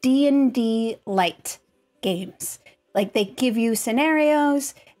D&D light games. Like they give you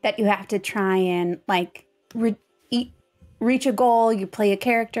scenarios that you have to try and like reach a goal. You play a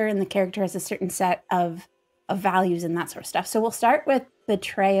character, and the character has a certain set of values and that sort of stuff. So we'll start with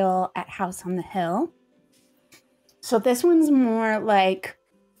Betrayal at House on the Hill. So this one's more like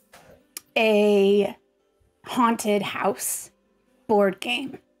a haunted house board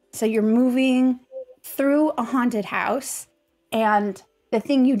game. So you're moving through a haunted house, and the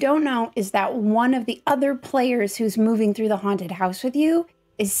thing you don't know is that one of the other players who's moving through the haunted house with you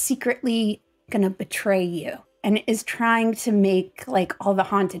is secretly going to betray you and is trying to make like all the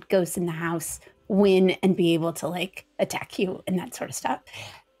haunted ghosts in the house win and be able to like attack you and that sort of stuff.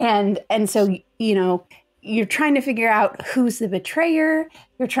 And so, you know, you're trying to figure out who's the betrayer.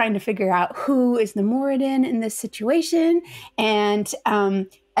 You're trying to figure out who is the Moradin in this situation. And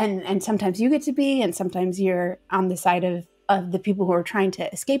sometimes you get to be, and sometimes you're on the side of the people who are trying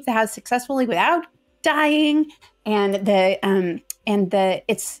to escape the house successfully without dying. And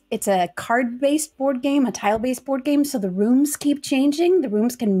it's a card-based board game, a tile-based board game. So the rooms keep changing. The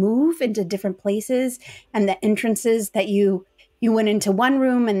rooms can move into different places, and the entrances that you went into one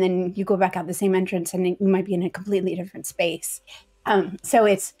room and then you go back out the same entrance and you might be in a completely different space. So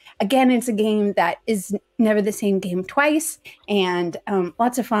it's a game that is never the same game twice, and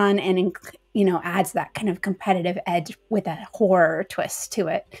lots of fun, and you know, adds that kind of competitive edge with a horror twist to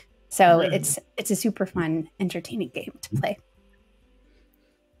it. So it's a super fun, entertaining game to play.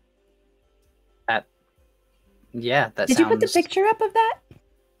 Did you put the picture up of that?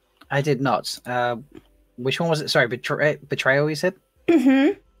 I did not. Which one was it? Sorry, Betrayal, you said?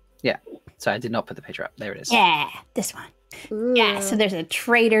 Mm-hmm. Yeah. So I did not put the picture up. There it is. Yeah, this one. Ooh. Yeah, so there's a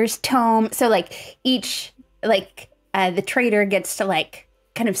trader's tome. So like each, the trader gets to like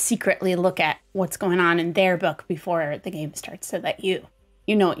kind of secretly look at what's going on in their book before the game starts, so that you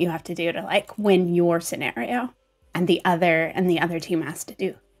know what you have to do to like win your scenario, and the other team has to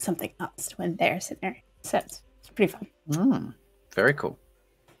do something else to win their scenario. So it's pretty fun. Very cool.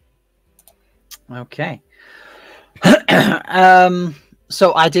 Okay.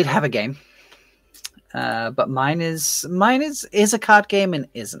 So I did have a game, but mine is a card game and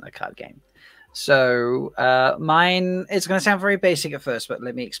isn't a card game. So mine, it's going to sound very basic at first, but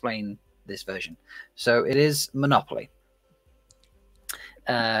let me explain this version. So it is Monopoly.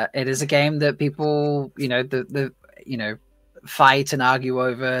 It is a game that people, you know, fight and argue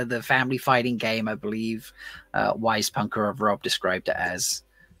over. The family fighting game, I believe, Wise Punker of Rob described it as.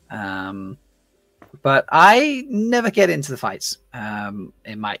 But I never get into the fights,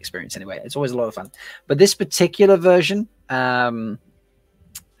 in my experience anyway. It's always a lot of fun. But this particular version,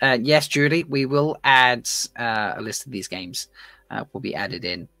 yes, Julie, we will add a list of these games. Will be added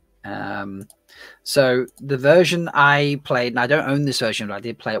in. So the version I played, and I don't own this version, but I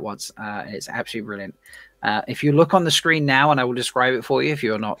did play it once, and it's absolutely brilliant. If you look on the screen now, and I will describe it for you if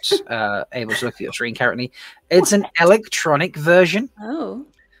you're not able to look at your screen currently, it's an electronic version. Oh.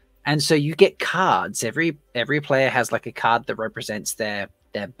 And so you get cards. Every player has like a card that represents their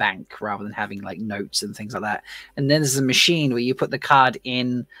bank, rather than having like notes and things like that. And then there's a machine where you put the card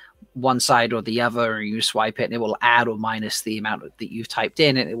in one side or the other, and you swipe it, and it will add or minus the amount that you've typed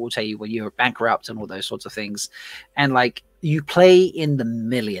in, and it will tell you when you're bankrupt and all those sorts of things. And like, you play in the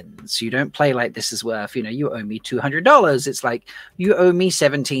millions. You don't play like this is worth, you know, you owe me $200. It's like, you owe me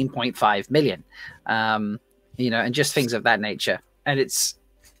 17.5 million. You know, and just things of that nature. And it's,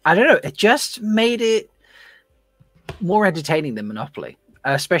 I don't know, it just made it more entertaining than Monopoly,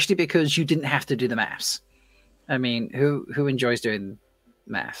 especially because you didn't have to do the maths. I mean, who enjoys doing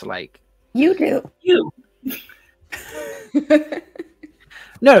math? Like, you do. You.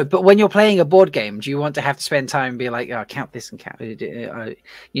 No, but when you're playing a board game, do you want to have to spend time and be like, oh, count this and count it?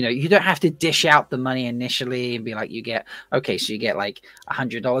 You know, you don't have to dish out the money initially and be like, you get like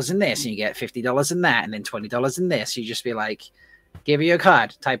 $100 in this, and you get $50 in that, and then $20 in this. You just be like, give you your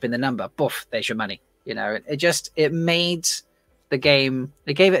card, type in the number, boof, there's your money. You know, it made the game,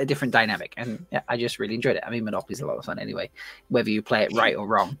 it gave it a different dynamic, and yeah, I just really enjoyed it. I mean, Monopoly's a lot of fun anyway, whether you play it right or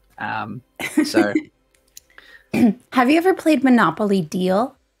wrong. So, have you ever played Monopoly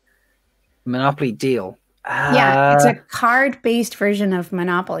Deal? Monopoly Deal. Yeah, it's a card-based version of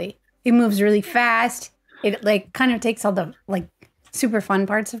Monopoly. It moves really fast. It like kind of takes all the like super fun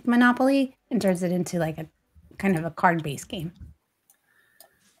parts of Monopoly and turns it into like a kind of a card-based game.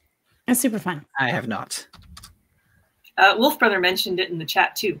 It's super fun. I have not. Wolf Brother mentioned it in the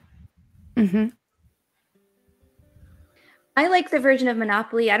chat too. Mm-hmm. I like the version of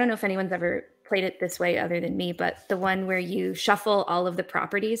Monopoly. I don't know if anyone's ever played it this way other than me, but the one where you shuffle all of the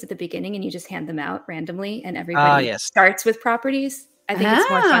properties at the beginning and you just hand them out randomly, and everybody starts with properties. I think it's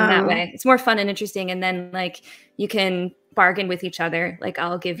more fun that way. It's more fun and interesting. And then like you can bargain with each other. Like,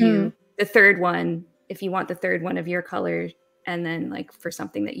 I'll give you the third one if you want the third one of your color, and then like for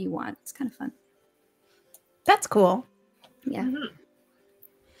something that you want. It's kind of fun. That's cool. Yeah. Mm-hmm.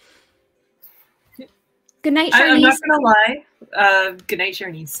 Good night, I'm Charlize. not gonna lie. good night,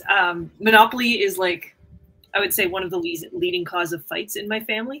 Sharnice. Monopoly is like, I would say, one of the leading cause of fights in my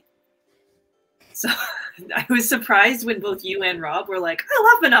family. So I was surprised when both you and Rob were like, I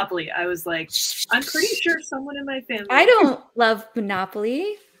love Monopoly. I was like, I'm pretty sure someone in my family. I don't love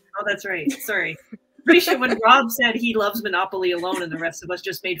Monopoly. Oh, that's right. Sorry. Pretty sure when Rob said he loves Monopoly alone and the rest of us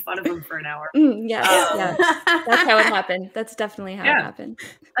just made fun of him for an hour. Yeah. That's how it happened. That's definitely how it happened.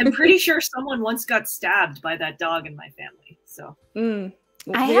 I'm pretty sure someone once got stabbed by that dog in my family. So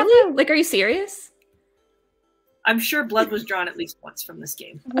really? Like, are you serious? I'm sure blood was drawn at least once from this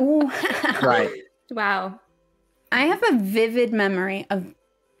game. Right. Wow. I have a vivid memory of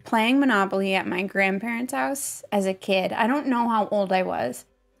playing Monopoly at my grandparents' house as a kid. I don't know how old I was,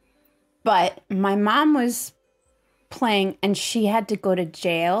 but my mom was playing and she had to go to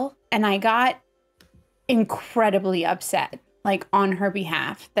jail. And I got incredibly upset, like on her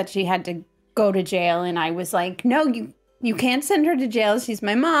behalf, that she had to go to jail. And I was like, no, you can't send her to jail. She's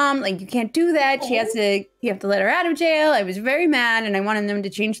my mom. Like, you can't do that. You have to let her out of jail. I was very mad, and I wanted them to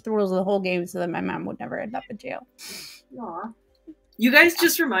change the rules of the whole game so that my mom would never end up in jail. Aw. You guys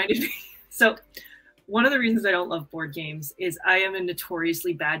just reminded me. So one of the reasons I don't love board games is I am a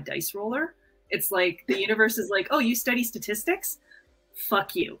notoriously bad dice roller. It's like the universe is like, oh, you study statistics?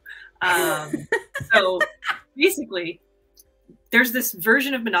 Fuck you. So basically, there's this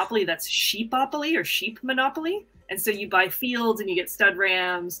version of Monopoly that's sheepopoly or sheep monopoly. And so you buy fields and you get stud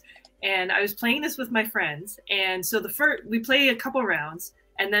rams. And I was playing this with my friends. And so we play a couple rounds,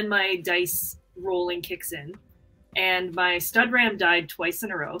 and then my dice rolling kicks in. And my stud ram died twice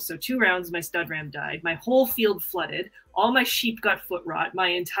in a row. So 2 rounds, my stud ram died. My whole field flooded. All my sheep got foot rot. My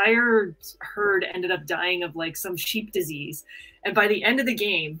entire herd ended up dying of like some sheep disease. And by the end of the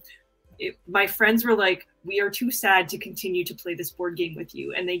game, my friends were like, we are too sad to continue to play this board game with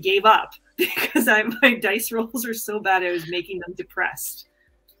you. And they gave up because my dice rolls are so bad, I was making them depressed.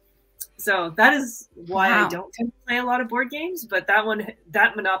 So that is why I don't tend to play a lot of board games. But that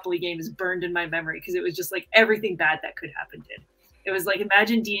Monopoly game is burned in my memory because it was just like everything bad that could happen did. It was like,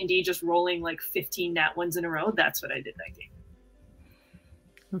 imagine D&D just rolling like 15 nat ones in a row. That's what I did that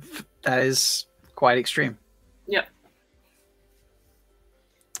game. That is quite extreme. Yep.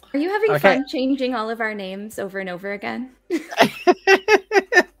 Are you having fun changing all of our names over and over again?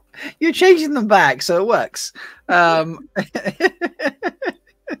 You're changing them back, so it works.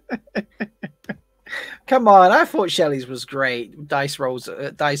 Come on, I thought Shelley's was great. Dice rolls,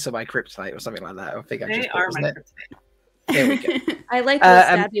 dice are my kryptonite or something like that. I think they are my kryptonite. There we go. I like to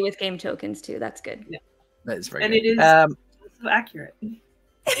stab you with game tokens too. That's good. Yeah. That is very good. And it is so accurate.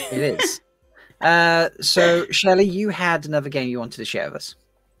 It is. So, Shelley, you had another game you wanted to share with us.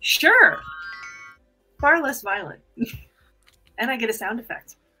 Sure. Far less violent. And I get a sound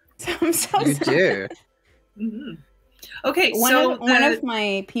effect. I'm so you sorry. Do. Mm-hmm. Okay, one of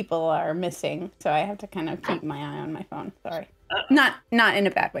my people are missing, so I have to kind of keep my eye on my phone. Sorry. Not in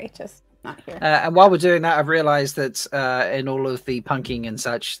a bad way, just not here. And while we're doing that, I've realized that in all of the punking and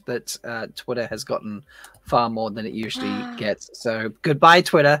such, that Twitter has gotten far more than it usually gets. So goodbye,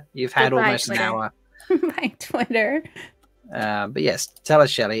 Twitter. You've had almost an hour. Bye, Twitter. But yes, tell us,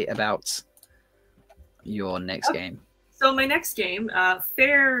 Shelley, about your next game. So my next game,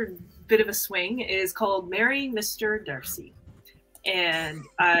 fair bit of a swing, is called Marry Mr. Darcy. And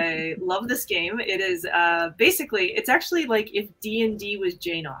I love this game. It is basically, it's actually like if D&D was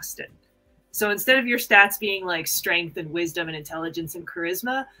Jane Austen. So instead of your stats being like strength and wisdom and intelligence and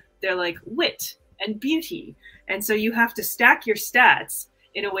charisma, they're like wit and beauty. And so you have to stack your stats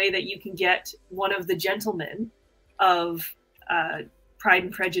in a way that you can get one of the gentlemen of Pride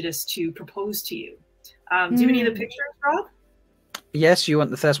and Prejudice to propose to you. Do you have any of the pictures, Rob? Yes, you want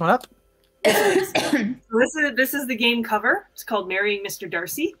the first one up? So this is the game cover. It's called Marrying Mr.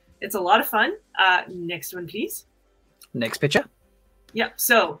 Darcy. It's a lot of fun. Next one, please. Next picture. Yep.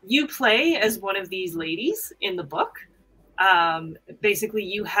 So you play as one of these ladies in the book. Basically,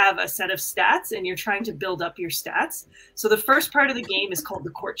 you have a set of stats, and you're trying to build up your stats. So the first part of the game is called the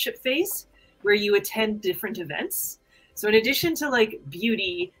courtship phase, where you attend different events. So in addition to like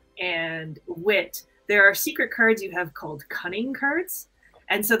beauty and wit, there are secret cards you have called cunning cards.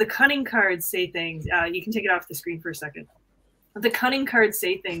 And so the cunning cards say things, you can take it off the screen for a second. The cunning cards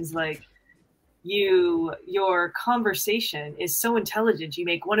say things like, your conversation is so intelligent, you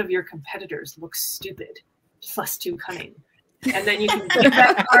make one of your competitors look stupid, +2 cunning. And then you can give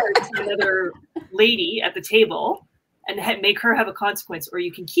that card to another lady at the table and make her have a consequence, or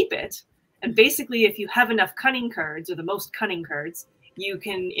you can keep it. And basically, if you have enough cunning cards, or the most cunning cards, you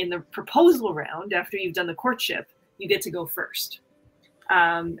can, in the proposal round, after you've done the courtship, you get to go first.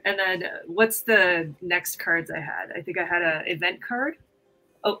 And then what's the next cards I had? I think I had an event card.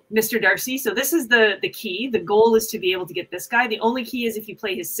 Oh, Mr. Darcy. So this is the key. The goal is to be able to get this guy. The only key is if you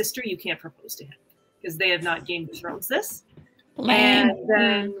play his sister, you can't propose to him because they have not Game of Thrones this. Lame. And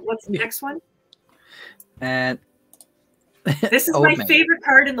then what's the next one? And this is my favorite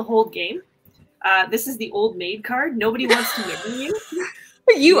card in the whole game. This is the old maid card. Nobody wants to marry you.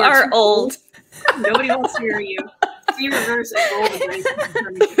 You are old. Nobody wants to marry you. See reverse and roll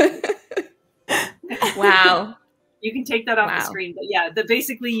the dice. Wow. You can take that off the screen. But yeah,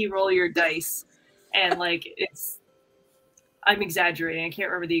 basically you roll your dice and like I'm exaggerating. I can't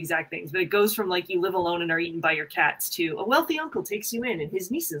remember the exact things, but it goes from like you live alone and are eaten by your cats to a wealthy uncle takes you in and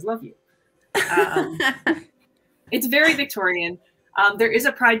his nieces love you. It's very Victorian. There is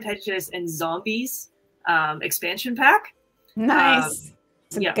a Pride, Prejudice, and Zombies expansion pack. Nice.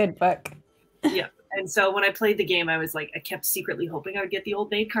 It's a good book. Yeah. And so when I played the game, I was like, I kept secretly hoping I would get the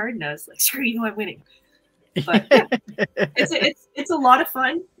old maid card, and I was like, screw you, I'm winning. But yeah, it's a lot of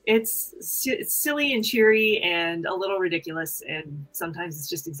fun. It's silly and cheery and a little ridiculous, and sometimes it's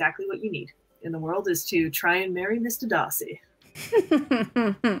just exactly what you need in the world is to try and marry Mr. Darcy.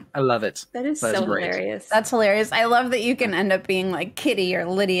 I love it. That is so hilarious. That's hilarious. I love that you can end up being like Kitty or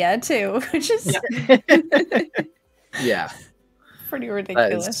Lydia too, which is yeah, pretty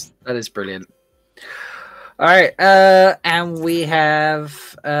ridiculous. That is brilliant. All right, and we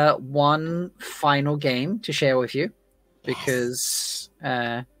have one final game to share with you because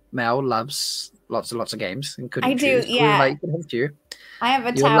Mel loves lots and lots of games and couldn't choose. Yeah. Like you. I have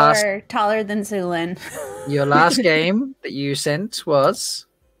a tower taller than Zulin. Your last game that you sent was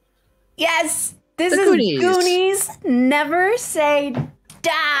this is Goonies. Never Say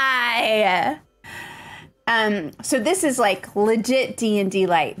Die. So this is like legit D&D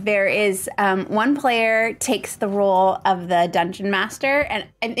light. There is one player takes the role of the dungeon master, and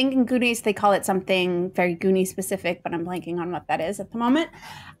I think in Goonies they call it something very Goonie specific, but I'm blanking on what that is at the moment.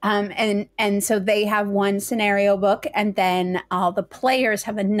 And so they have one scenario book, and then all the players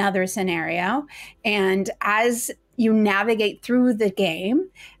have another scenario. And as you navigate through the game,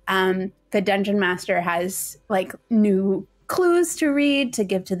 the dungeon master has like new clues to read to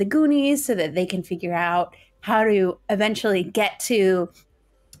give to the Goonies so that they can figure out how to eventually get to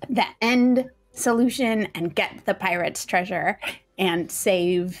the end solution and get the pirates' treasure and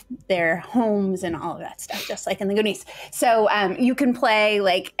save their homes and all of that stuff, just like in the Goonies. So you can play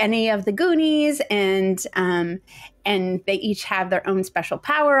like any of the Goonies, and they each have their own special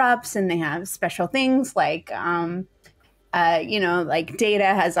power-ups, and they have special things like like Data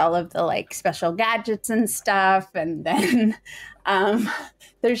has all of the like special gadgets and stuff. And then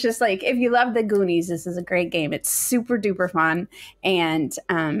there's just like, if you love the Goonies, this is a great game. It's super duper fun. And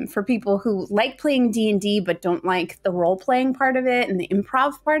for people who like playing D&D but don't like the role-playing part of it and the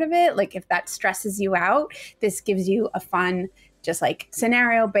improv part of it, like if that stresses you out, this gives you a fun, just like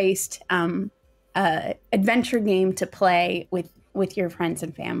scenario-based adventure game to play with your friends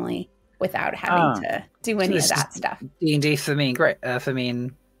and family without having to do any of that stuff. D&D for me, great. For me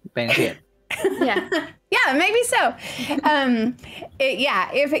and Bain Chiad. Yeah, maybe so.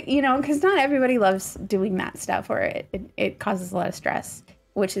 Because not everybody loves doing that stuff, or it causes a lot of stress,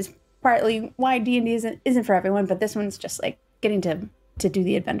 which is partly why D&D isn't for everyone. But this one's just like getting to do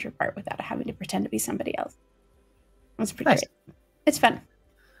the adventure part without having to pretend to be somebody else. It's pretty great. It's fun.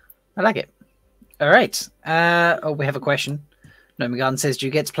 I like it. All right. We have a question. Nomi Garden says, do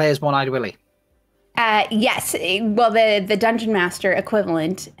you get to play as One-Eyed Willie? Yes. Well, the Dungeon Master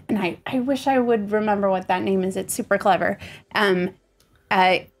equivalent, and I wish I would remember what that name is. It's super clever.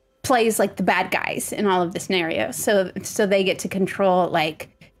 Plays like the bad guys in all of the scenarios. So they get to control like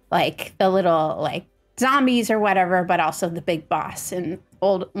the little like zombies or whatever, but also the big boss. And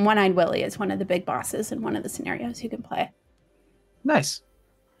old One-Eyed Willie is one of the big bosses in one of the scenarios you can play. Nice.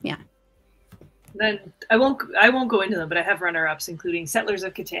 Yeah. Then I won't go into them, but I have runner-ups, including Settlers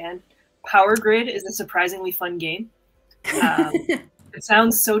of Catan. Power Grid is a surprisingly fun game. It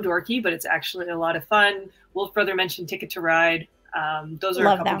sounds so dorky, but it's actually a lot of fun. Wolf Brother mentioned Ticket to Ride. Those are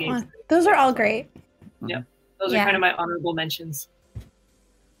a couple games. Those are all great. Yeah, those are kind of my honorable mentions.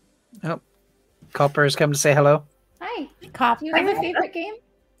 Oh, Copper has come to say hello. Hi, Copper. You have a favorite game?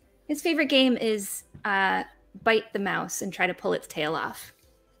 His favorite game is Bite the Mouse and try to pull its tail off.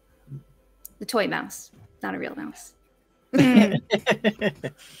 The toy mouse, not a real mouse.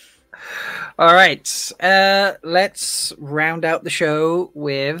 All right, let's round out the show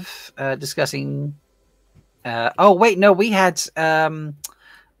with discussing. We had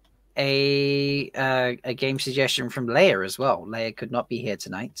a game suggestion from Leigh-A as well. Leigh-A could not be here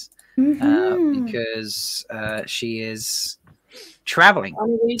tonight because she is traveling.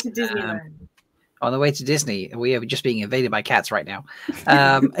 On the way to Disneyland. On the way to Disney. We are just being invaded by cats right now.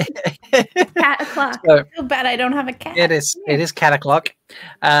 Cat o'clock. So, Too bad I don't have a cat. it is cat o'clock.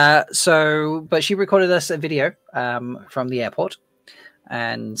 But she recorded us a video from the airport,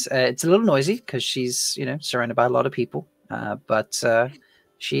 and it's a little noisy because she's surrounded by a lot of people. But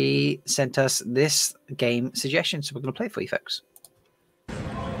she sent us this game suggestion, so we're going to play it for you folks.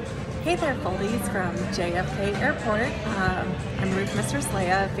 Hey there, Foldies from JFK Airport. I'm Ruth Mistress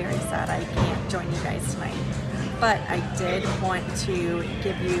Leigh-A. Very sad I can't join you guys tonight. But I did want to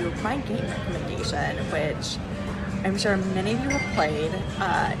give you my game recommendation, which I'm sure many of you have played.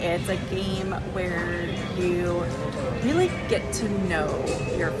 It's a game where you really get to know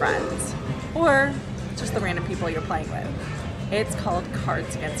your friends, or just the random people you're playing with. It's called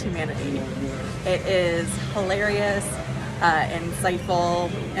Cards Against Humanity. It is hilarious,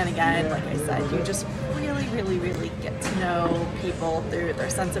 insightful, and again, like I said, you just really get to know people through their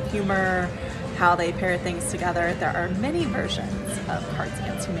sense of humor, how they pair things together. There are many versions of Cards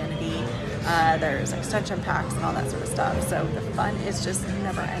Against Humanity. There's extension packs and all that sort of stuff, so the fun is just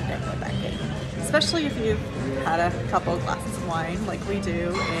never ending with that game, especially if you've had a couple glasses of wine like we do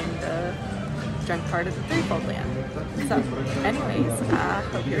in the drunk part of the Threefold Land. So anyways,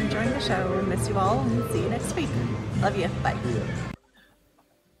 hope you're enjoying the show. Miss you all, and see you next week. Love you. Bye.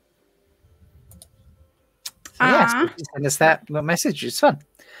 Yes, send us that little message. It's fun.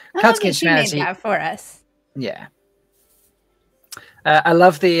 Cards Against Humanity made that for us. Yeah. I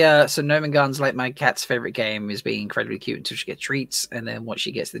love the so Nomengarn's like my cat's favorite game is being incredibly cute until she gets treats, and then once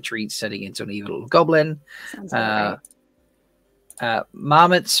she gets the treats, turning into an evil little goblin. Sounds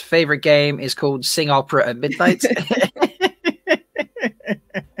Marmot's favorite game is called Sing Opera at Midnight.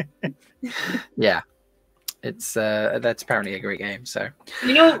 Yeah, it's that's apparently a great game. So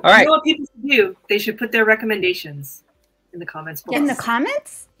you know what people should do? They should put their recommendations in the comments below. In the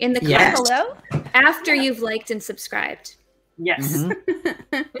comments? In the Yes. comments below? After you've liked and subscribed. Yes.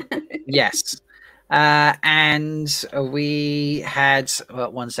 Yes. And we had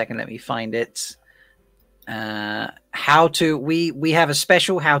one second, let me find it. We have a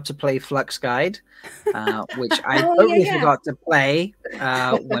special how to play Flux guide, which I totally forgot to play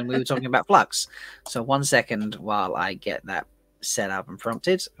when we were talking about Flux. So one second while I get that set up and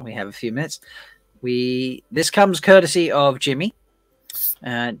prompted. We have a few minutes. This comes courtesy of Jimmy.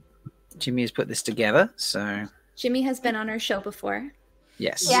 Jimmy has put this together, so Jimmy has been on our show before.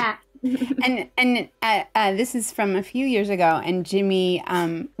 yes. Yeah. and this is from a few years ago, and Jimmy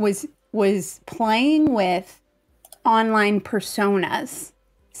was playing with online personas.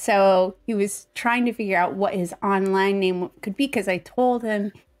 So he was trying to figure out what his online name could be, because I told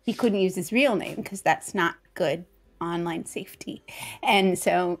him he couldn't use his real name because that's not good online safety. And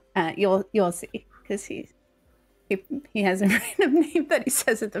so you'll see, because he has a random name that he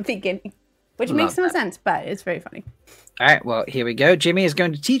says at the beginning, which makes no sense, but it's very funny. All right, well, here we go. Jimmy is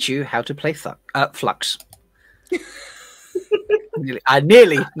going to teach you how to play Flux. I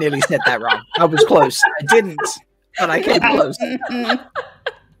nearly said that wrong. I was close. I didn't, but I came close.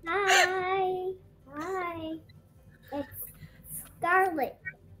 Hi, it's Scarlet.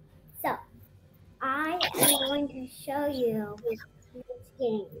 So, I am going to show you this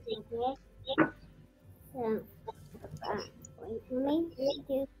game, okay? So, wait, let me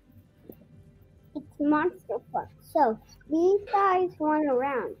do. It's Monster Flux. So, these guys run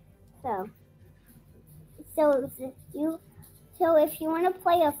around. So if you want to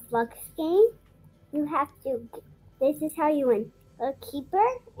play a Flux game, you have to. This is how you win: a keeper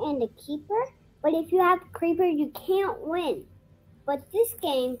and a keeper. But if you have a creeper, you can't win. But this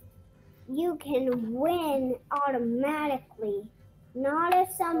game, you can win automatically. Not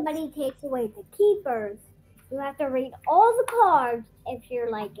if somebody takes away the keepers. You have to read all the cards if you're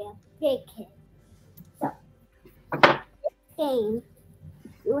like a big kid. So, game.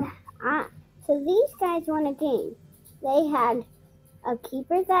 So these guys won a game. They had a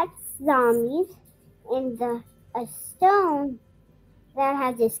keeper that's zombies and a stone that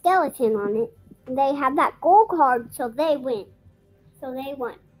has a skeleton on it. And they have that gold card, so they win. So they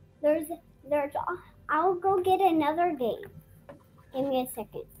won. I'll go get another game. Give me a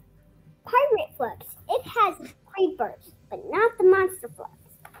second. Pirate Flux. It has creepers, but not the Monster Flux.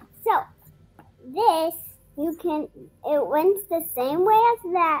 So this it wins the same way as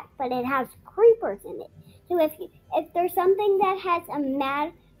that, but it has creepers in it. So if there's something that has a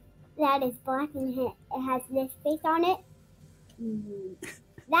map that is black and it has this face on it,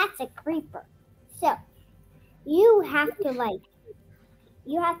 that's a creeper. So you have to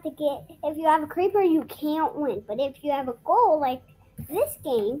get, if you have a creeper, you can't win. But if you have a goal like this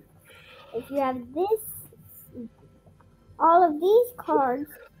game, if you have this all of these cards,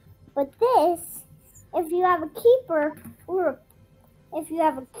 but this, if you have a keeper, or if you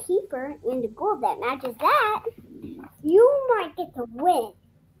have a keeper in the gold that matches that, you might get to win.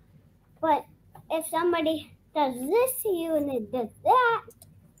 But if somebody does this to you and then does that,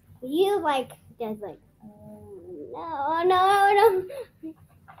 you does oh, no,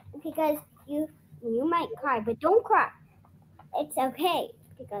 because you might cry, but don't cry. It's okay,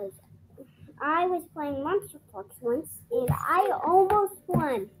 because I was playing Monster Trucks once and I almost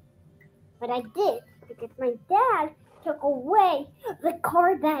won, but I did because my dad took away the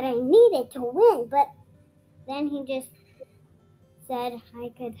card that I needed to win, but then he just said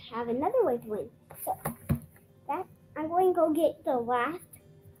I could have another way to win. So that I'm going to go get the last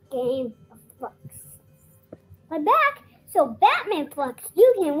game of Flux. I'm back. So Batman Flux,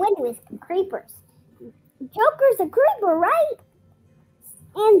 you can win with creepers. Joker's a creeper, right?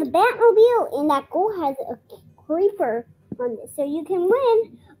 And the Batmobile in that goal has a creeper on this, so you can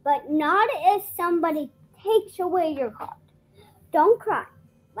win, but not if somebody takes away your card. Don't cry.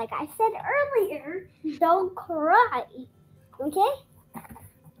 Like I said earlier, don't cry. Okay?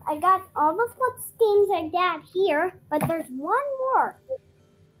 I got all the Flux games like that here, but there's one more.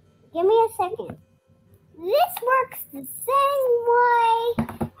 Give me a second. This works the same way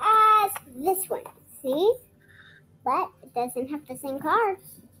as this one. See? But it doesn't have the same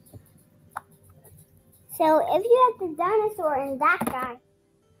cards. So if you have the dinosaur and that guy,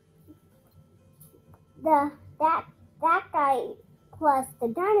 that guy plus the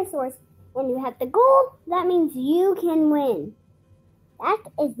dinosaurs, and you have the gold, that means you can win. That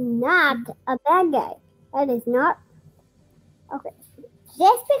is not a bad guy. That is not. Okay.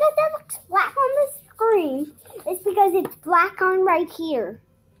 Just because that looks black on the screen, it's because it's black on right here.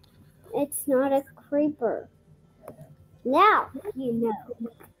 It's not a creeper. Now you know.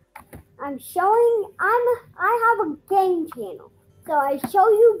 I have a game channel. So I show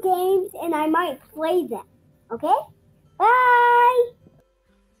you games and I might play them. Okay? Bye!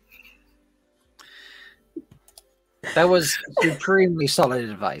 That was supremely solid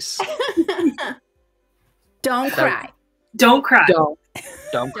advice. Don't cry. Don't cry.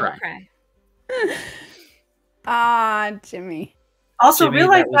 Don't cry. Ah, Jimmy. Also, Jimmy,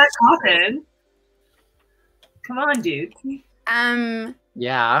 realize that was- that coffin. Come on, dude.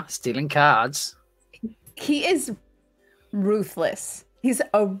 Yeah, stealing cards. He is ruthless. He's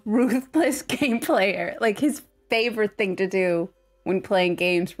a ruthless game player. Like, his favorite thing to do when playing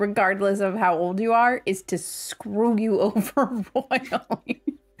games, regardless of how old you are, is to screw you over royally.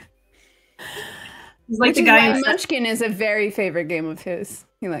 He's like the guy in Munchkin is a very favorite game of his.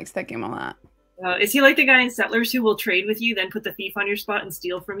 He likes that game a lot. Is he like the guy in Settlers who will trade with you, then put the thief on your spot and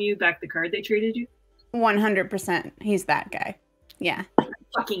steal from you back the card they traded you? 100%. He's that guy. Yeah. I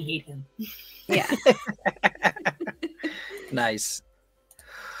fucking hate him. Yeah. Nice.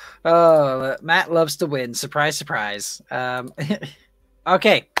 Oh, Matt loves to win. Surprise, surprise.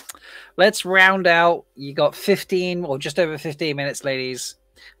 Okay, let's round out. You got 15 or just over 15 minutes, ladies.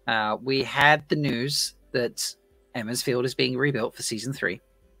 We had the news that Emonds Field is being rebuilt for season 3.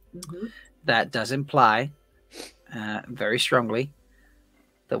 Mm-hmm. That does imply very strongly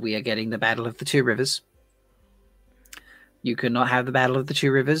that we are getting the Battle of the Two Rivers. You cannot have the Battle of the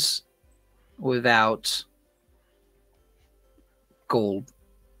Two Rivers without Gaul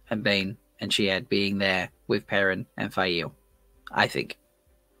and Bain and Chiad being there with Perrin and Fail, I think.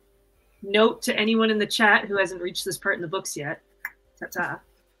 Note to anyone in the chat who hasn't reached this part in the books yet. Ta-ta.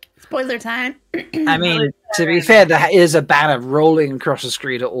 Spoiler time. I mean, to be fair, there is a banner rolling across the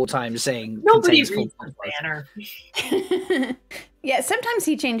screen at all times saying nobody reads the banner. Yeah, sometimes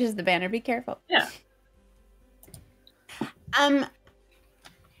he changes the banner. Be careful. Yeah. I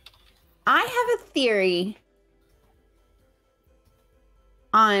have a theory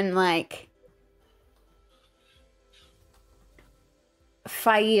on like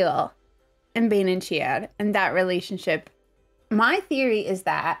Fail and Bain and Chiad and that relationship. My theory is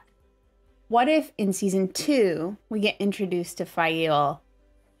that what if in season 2 we get introduced to Fail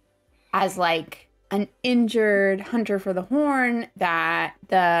as like an injured hunter for the horn that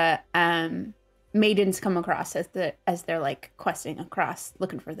the maidens come across as they're like questing across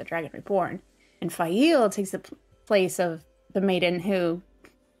looking for the Dragon Reborn, and Fail takes the place of the maiden who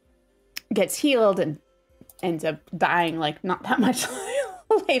gets healed and ends up dying like not that much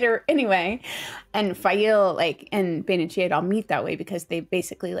later anyway, and Fail like and Bain and Chiad all meet that way because they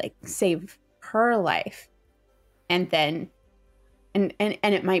basically like save her life, and then and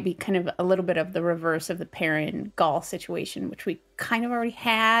it might be kind of a little bit of the reverse of the Perrin Gaul situation, which we kind of already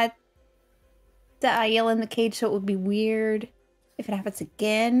had the Aiel in the cage, so it would be weird if it happens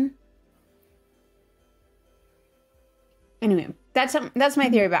again. Anyway, that's my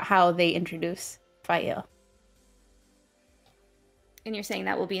theory about how they introduce Fael. And you're saying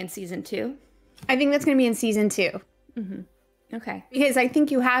that will be in season 2? I think that's going to be in season 2. Okay. Because I think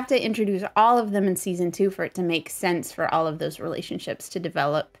you have to introduce all of them in season 2 for it to make sense for all of those relationships to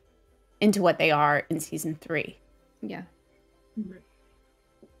develop into what they are in season 3. Yeah.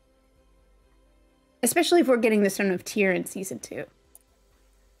 Especially if we're getting this sort of tier in season 2.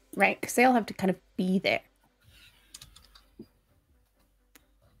 Right? Because they all have to kind of be there.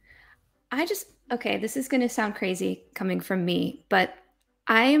 Okay, this is going to sound crazy coming from me, but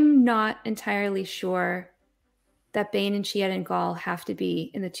I'm not entirely sure that Bain and Chiad and Gall have to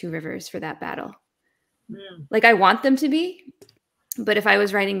be in the Two Rivers for that battle. Like, I want them to be, but if I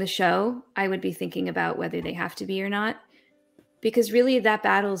was writing the show, I would be thinking about whether they have to be or not. Because really, that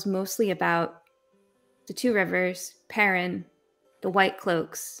battle is mostly about the Two Rivers, Perrin, the White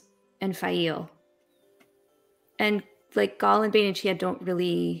Cloaks, and Fael. And, like, Gall and Bain and Chiad don't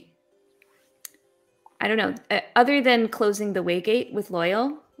really... I don't know. Other than closing the Waygate with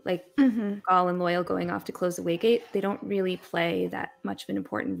Loyal, like Gall and Loyal going off to close the Waygate, they don't really play that much of an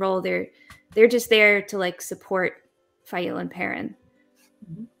important role. They're just there to like support Fael and Perrin.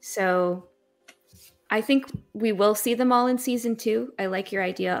 So I think we will see them all in season 2. I like your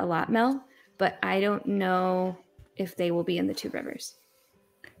idea a lot, Mel, but I don't know if they will be in the Two Rivers.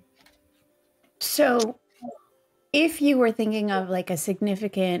 So if you were thinking of like a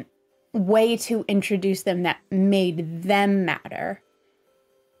significant way to introduce them that made them matter,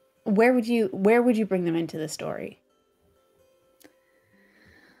 where would you bring them into the story?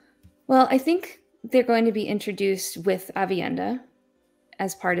 Well, I think they're going to be introduced with Avienda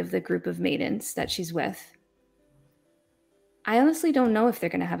as part of the group of maidens that she's with. I honestly don't know if they're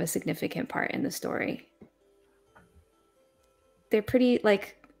going to have a significant part in the story. They're pretty,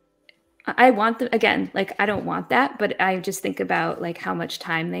 like, I want them, again, like, I don't want that, but I just think about, like, how much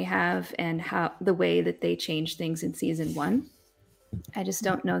time they have and how the way that they change things in season 1. I just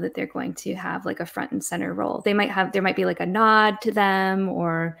don't know that they're going to have, like, a front and center role. There might be, like, a nod to them,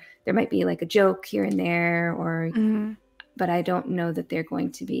 or there might be, like, a joke here and there, or, but I don't know that they're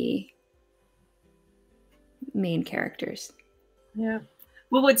going to be main characters. Yeah.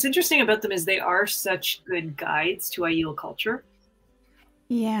 Well, what's interesting about them is they are such good guides to Aiel culture.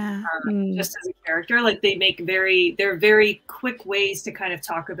 Yeah. Just as a character, like they're very quick ways to kind of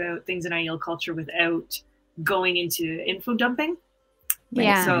talk about things in Aiel culture without going into info dumping. Right?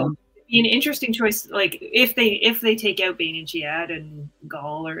 Yeah. So it'd be an interesting choice. Like if they take out Bain and Chiad and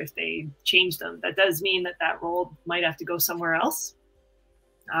Gall, or if they change them, that does mean that role might have to go somewhere else.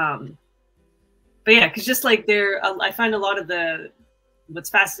 But yeah, because just like I find a lot of what's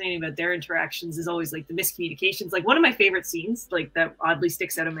fascinating about their interactions is always like the miscommunications. Like one of my favorite scenes, like that oddly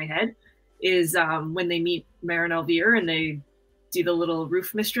sticks out in my head, is when they meet Marin Elvire and they do the little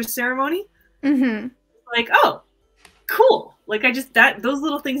roof mistress ceremony. Like, oh, cool. Like those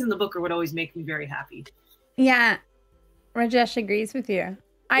little things in the book are what always make me very happy. Yeah. Rajesh agrees with you.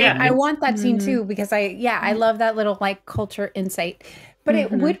 I want that scene too, because I love that little like culture insight. But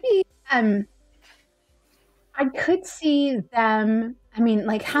it would be I could see them. I mean,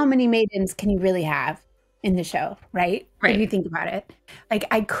 like, how many maidens can you really have in the show, right? If you think about it, like,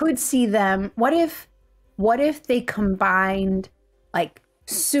 I could see them. What if they combined like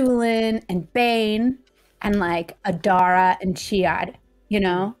Sulin and Bain and like Adara and Chiad, you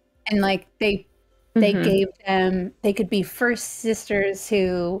know, and like they gave them. They could be first sisters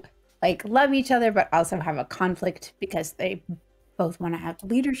who like love each other, but also have a conflict because they both want to have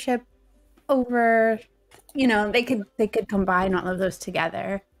leadership over. You know, they could combine all of those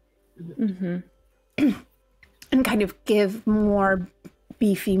together and kind of give more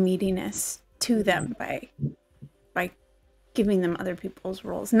beefy meatiness to them by giving them other people's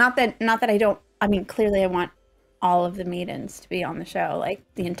roles. Not that I don't. I mean, clearly, I want all of the maidens to be on the show, like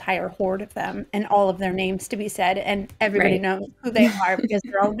the entire horde of them, and all of their names to be said, and everybody knows who they are because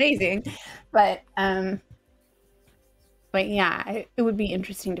they're all amazing. But yeah, it would be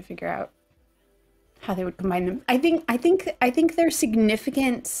interesting to figure out how they would combine them. I think their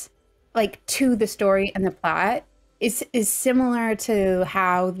significance, like, to the story and the plot is similar to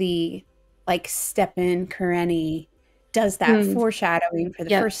how the like Stepan Karenni does that foreshadowing for the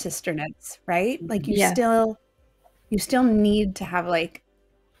first sister notes, right? Like you still need to have like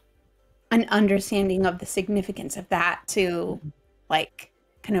an understanding of the significance of that to like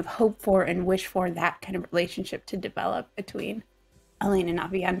kind of hope for and wish for that kind of relationship to develop between Elaine and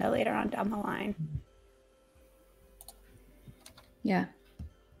Avienda later on down the line. Yeah.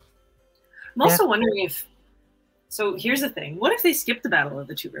 I'm also wondering if So here's the thing. What if they skip the Battle of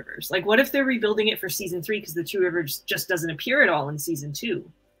the Two Rivers? Like, what if they're rebuilding it for season 3 because the Two Rivers just doesn't appear at all in season 2?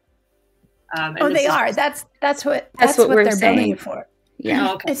 They are. That's what we're they're saying. building it for. Yeah.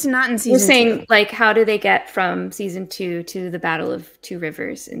 Oh, okay. It's not in season We're saying, 2. like, how do they get from season 2 to the Battle of Two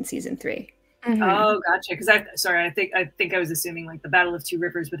Rivers in season 3? Mm-hmm. Oh, gotcha. Because I think I was assuming like the Battle of Two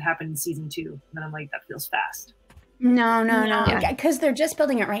Rivers would happen in season 2. And then I'm like, that feels fast. No. Yeah. Because they're just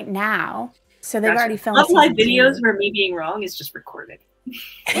building it right now. So they've Gotcha. already filmed Love live season 2. videos where me being wrong is just recorded.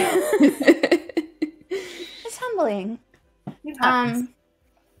 It's humbling. It happens.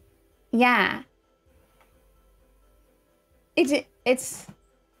 Yeah. It's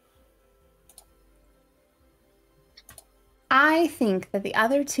I think that the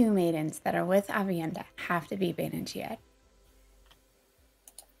other 2 maidens that are with Aviendha have to be Bain and Chiad.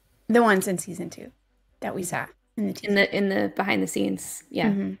 The ones in season 2 that we saw in the teaser. in the behind the scenes. Yeah.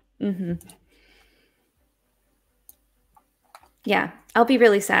 Mm-hmm. Mm-hmm. Yeah. I'll be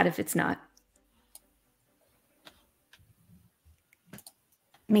really sad if it's not.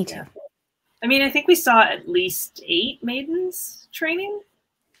 Me too. Yeah. I mean, I think we saw at least 8 maidens training.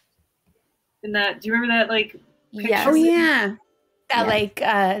 In that, do you remember that like picture? Yes. Oh yeah. That Yeah. like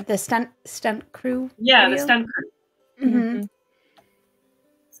the stunt crew. Yeah, video? the stunt crew. Mm-hmm.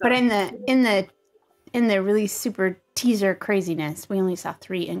 So, But in the really super teaser craziness, we only saw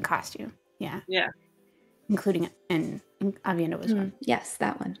 3 in costume. Yeah. yeah. Including and Aviendha was one. Yes,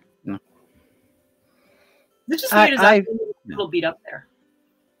 that one. It's just weird as I'm a little beat up there.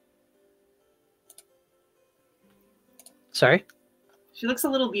 Sorry? She looks a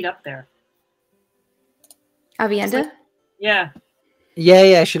little beat up there. Aviendha? Yeah.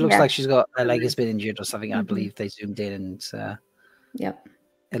 Yeah, she looks Yeah. like she's got her leg has been injured or something. I Mhm. believe they zoomed in and Yep.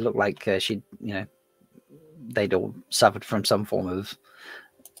 it looked like they'd all suffered from some form of,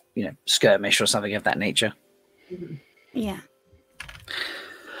 skirmish or something of that nature. Yeah.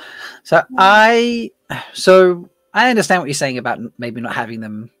 So I understand what you're saying about maybe not having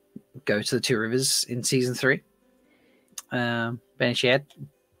them go to the Two Rivers in season 3, Bain Chiad,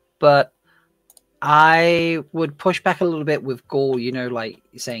 but I would push back a little bit with Gaul. Like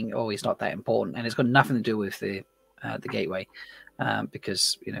saying, "Oh, he's not that important," and it's got nothing to do with the gateway,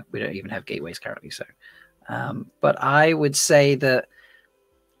 because we don't even have gateways currently. So, but I would say that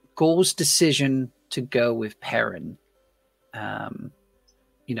Gaul's decision to go with Perrin,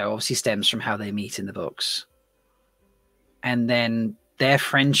 obviously stems from how they meet in the books. And then their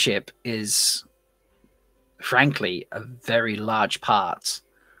friendship is, frankly, a very large part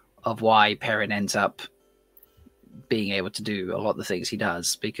of why Perrin ends up being able to do a lot of the things he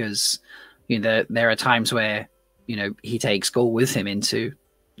does. Because, there are times where, he takes Gaul with him into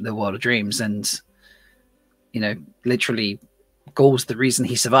the World of Dreams and, literally Gaul's the reason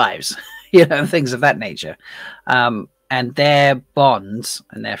he survives, things of that nature. And their bond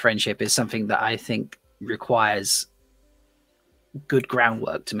and their friendship is something that I think requires good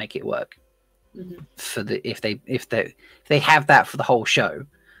groundwork to make it work. Mm-hmm. For if they have that for the whole show,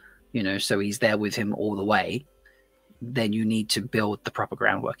 so he's there with him all the way, then you need to build the proper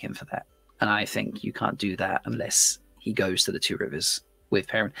groundwork in for that. And I think you can't do that unless he goes to the Two Rivers with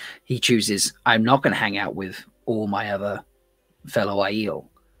Perrin. He chooses, I'm not going to hang out with all my other fellow Aiel.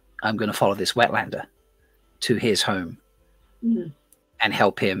 I'm going to follow this Wetlander to his home and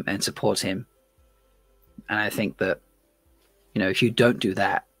help him and support him. And I think that, if you don't do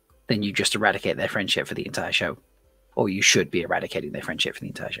that, then you just eradicate their friendship for the entire show. Or you should be eradicating their friendship for the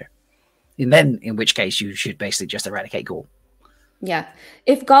entire show. And then, in which case, you should basically just eradicate Gaul. Yeah.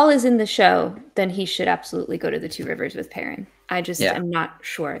 If Gaul is in the show, then he should absolutely go to the Two Rivers with Perrin. I just am not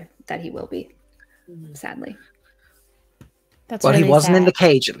sure that he will be, sadly. That's well, really he wasn't in sad. the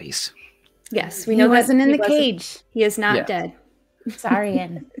cage, at least. Yes, we He know that wasn't in he the wasn't. cage. He is not dead.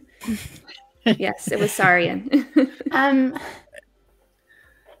 Sarian. Yes, it was Sarian.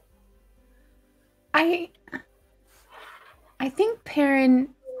 I think Perrin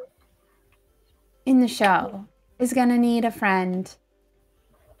in the show is gonna need a friend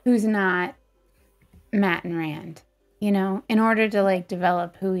who's not Matt and Rand, in order to like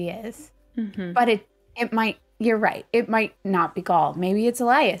develop who he is. Mm-hmm. But it might. You're right. It might not be Gaul. Maybe it's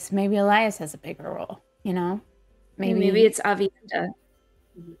Elias. Maybe Elias has a bigger role. Maybe it's Aviendha.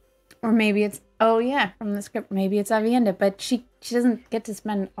 Or maybe it's from the script. Maybe it's Aviendha, but she doesn't get to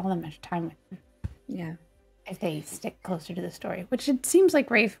spend all that much time with him. Yeah. If they stick closer to the story, which it seems like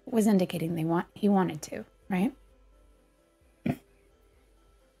Rafe was indicating he wanted to, right?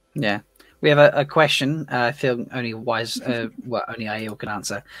 Yeah. We have a question. I feel only only Aiel can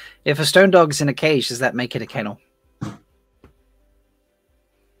answer. If a stone dog is in a cage, does that make it a kennel?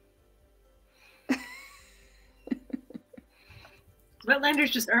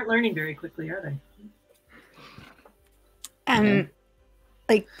 Wetlanders just aren't learning very quickly, are they?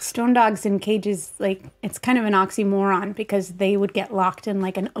 Like stone dogs in cages, like it's kind of an oxymoron because they would get locked in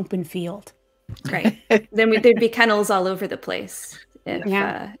like an open field. Right. Then there'd be kennels all over the place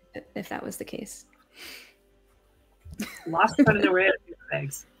if that was the case. Lost running away at the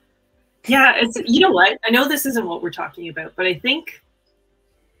bags. Yeah, it's, you know what? I know this isn't what we're talking about, but I think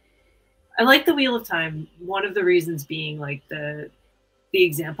I like the Wheel of Time. One of the reasons being like the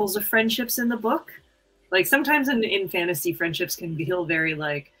examples of friendships in the book. Like sometimes in fantasy, friendships can feel very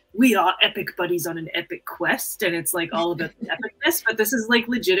like, we are epic buddies on an epic quest, and it's like all about the epicness, but this is like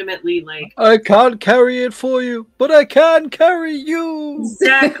legitimately like, I can't carry it for you, but I can carry you.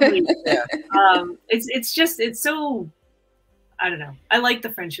 Exactly. Yeah. It's so, I don't know. I like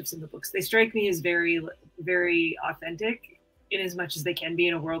the friendships in the books. They strike me as very, very authentic in as much as they can be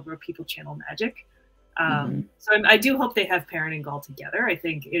in a world where people channel magic. So I do hope they have Perrin and Gall together. I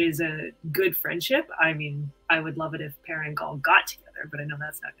think it is a good friendship. I mean, I would love it if Perrin and Gall got together, but I know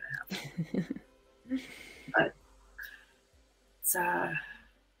that's not going to happen. But it's,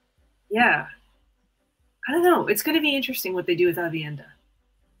 yeah. I don't know. It's going to be interesting what they do with Aviendha.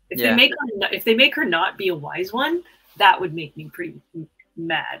 If they make her not be a wise one, that would make me pretty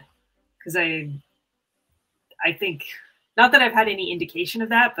mad. Because I think, not that I've had any indication of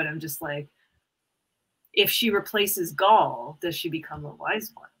that, but I'm just like, if she replaces Gall, does she become a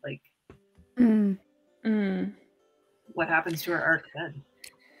wise one? Like, what happens to her arc then?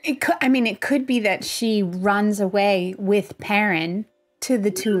 It could be that she runs away with Perrin to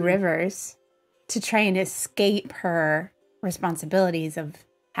the Two Rivers to try and escape her responsibilities of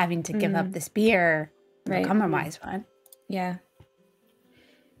having to give up the spear and become a wise one. Yeah.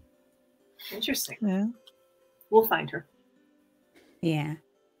 Interesting. Yeah. We'll find her. Yeah.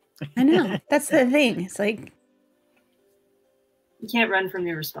 I know. That's the thing. It's like, you can't run from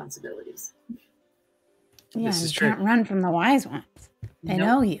your responsibilities. yeah, This is you true. can't run from the wise ones. They Nope.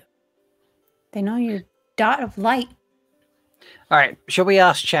 know you. They know your dot of light. All right. Shall we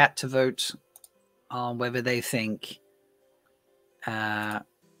ask chat to vote on whether they think our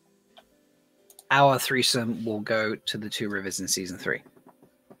threesome will go to the Two Rivers in season 3?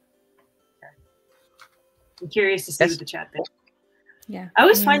 I'm curious to see Yes. what the chat thinks. Yeah. I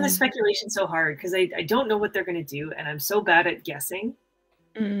always find this speculation so hard because I don't know what they're going to do, and I'm so bad at guessing.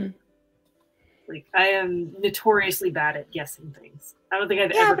 Like, I am notoriously bad at guessing things. I don't think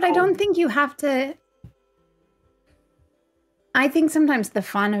I've ever. Yeah, but I called- don't think you have to. I think sometimes the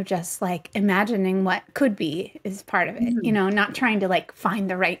fun of just like imagining what could be is part of it. You know, not trying to like find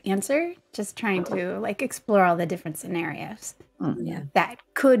the right answer, just trying to like explore all the different scenarios that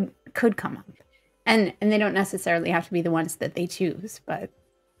could come up. And they don't necessarily have to be the ones that they choose, but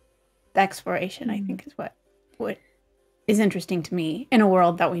the exploration, I think, is what is interesting to me in a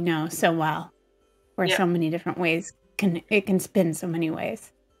world that we know so well, where so many different ways it can spin so many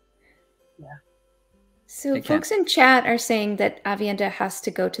ways. Yeah. So folks in chat are saying that Aviendha has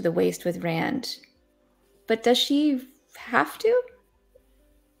to go to the waste with Rand. But does she have to?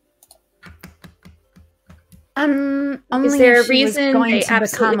 Only Is there if a she was reason going they to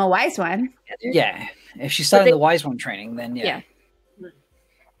become a wise one? Yeah. If she's starting the wise one training, then yeah.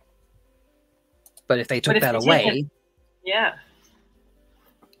 But if they took that away, yeah.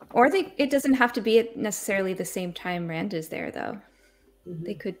 Or it doesn't have to be at necessarily the same time Rand is there, though.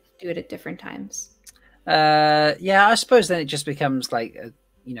 They could do it at different times. yeah, I suppose then it just becomes like,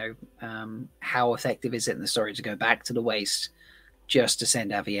 how effective is it in the story to go back to the waste just to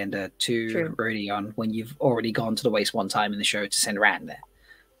send Aviendha to Rodion when you've already gone to the waste one time in the show to send Rand there?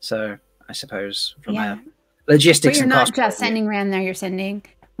 So I suppose from a logistics, but you're and not cost just sending Rand there; you're sending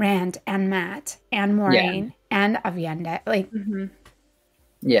Rand and Matt and Moraine and Aviendha. Like,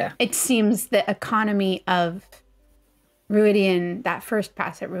 it seems the economy of Ruidian, that first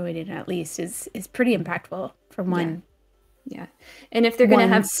pass at Ruidian at least, is pretty impactful for one. Yeah, and if they're going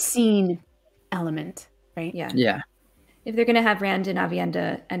to have scene element, right? Yeah. If they're going to have Rand and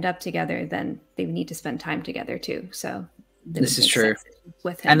Aviendha end up together, then they need to spend time together too. So this is true.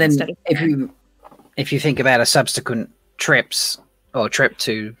 With him and then instead of if you think about a subsequent trip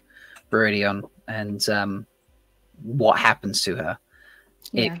to Rodion and what happens to her,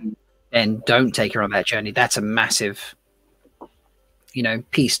 if you then don't take her on that journey, that's a massive,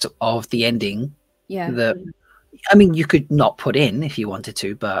 piece of the ending. That, I mean, you could not put in if you wanted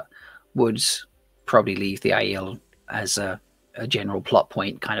to, but would probably leave the Aiel as a general plot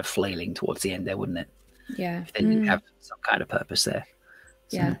point kind of flailing towards the end there, wouldn't it? Yeah. If they didn't have some kind of purpose there.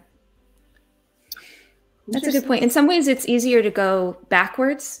 So. Yeah. That's a good point. In some ways, it's easier to go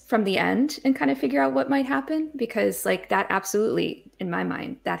backwards from the end and kind of figure out what might happen, because like that absolutely, in my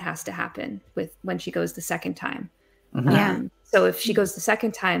mind, that has to happen with when she goes the second time. Yeah. So if she goes the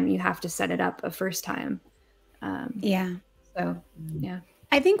second time, you have to set it up a first time. Yeah. So, yeah.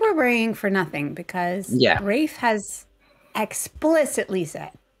 I think we're worrying for nothing because Rafe has explicitly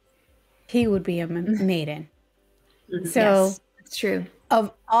said he would be a maiden. So yes, it's true.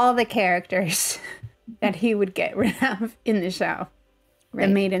 Of all the characters that he would get rid of in the show, the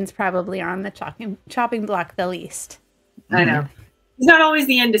maiden's probably on the chopping block the least. I know. He's not always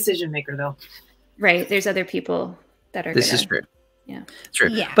the end decision maker, though. Right. There's other people that are. This is true. Yeah. True.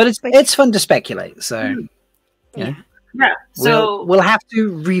 Yeah. But it's fun to speculate. So, you know. Yeah. So we'll have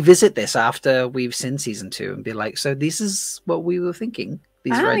to revisit this after we've seen season 2 and be like, so this is what we were thinking.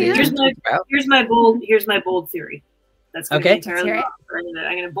 These are ideas. Here's my bold theory. That's going to be entirely wrong. I'm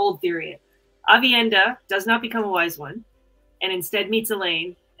going to bold theory it. Aviendha does not become a wise one, and instead meets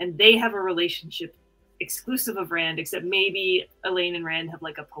Elaine, and they have a relationship exclusive of Rand, except maybe Elaine and Rand have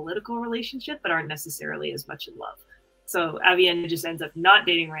like a political relationship, but aren't necessarily as much in love. So Aviendha just ends up not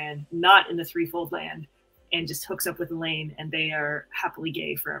dating Rand, not in the Threefold Land, and just hooks up with Elaine, and they are happily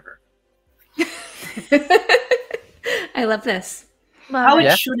gay forever. I love this. How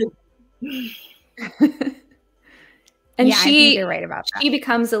it should have. And I think you're right about that. She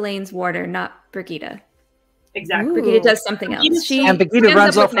becomes Elaine's warder, not Brigida. Exactly. Brigida does something else. And Brigida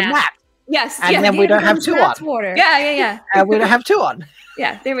runs off from Matt. Yes. And then we don't have 2 on. Warder. Yeah. And we don't have 2 on.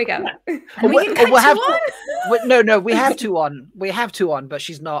 Yeah, there we go. We'll have no, we have 2 on. We have 2 on, but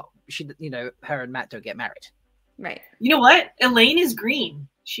she's not. Her and Matt don't get married. Right. You know what? Elaine is green.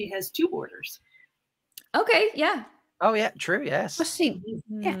 She has 2 borders. Okay. Yeah. Oh yeah. True. Yes. Well,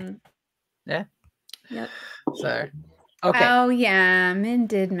 Yeah. Yep. So. Okay. Oh yeah, Min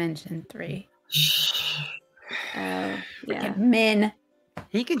did mention 3. Yeah. Min.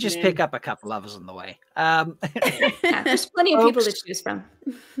 He can just pick up a couple others on the way. There's plenty of people to choose from.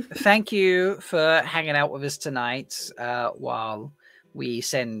 Thank you for hanging out with us tonight while we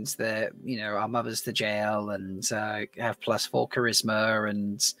send our mothers to jail and have +4 charisma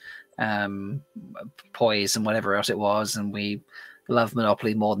and poise and whatever else it was, and we love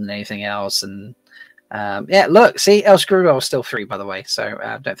Monopoly more than anything else. And look, see, El Screwball is still 3, by the way, so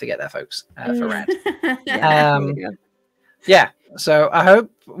don't forget that, folks, for Rand. So I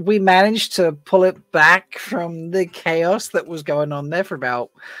hope we managed to pull it back from the chaos that was going on there for about,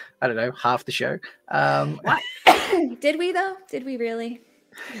 I don't know, half the show. Did we, though? Did we really?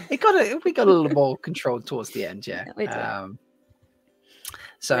 We got a little more controlled towards the end, yeah. We did.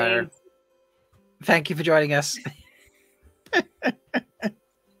 So thank you for joining us.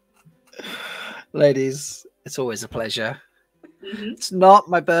 Ladies, it's always a pleasure. It's not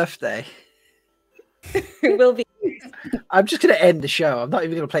my birthday. It will be. I'm just going to end the show. I'm not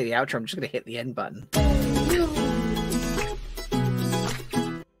even going to play the outro. I'm just going to hit the end button.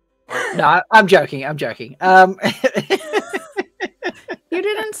 No, I'm joking. I'm joking. You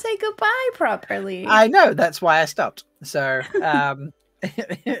didn't say goodbye properly. I know. That's why I stopped. So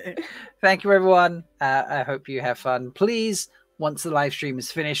thank you, everyone. I hope you have fun. Please, once the live stream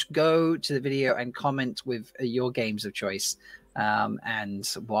is finished, go to the video and comment with your games of choice. And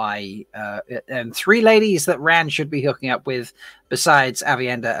why and 3 ladies that Rand should be hooking up with besides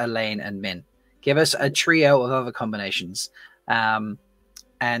Aviendha, Elaine, and Min. Give us a trio of other combinations. And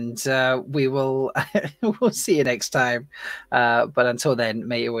we will we'll see you next time. But until then,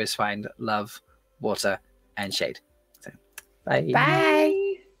 may you always find love, water, and shade. So, bye. Bye.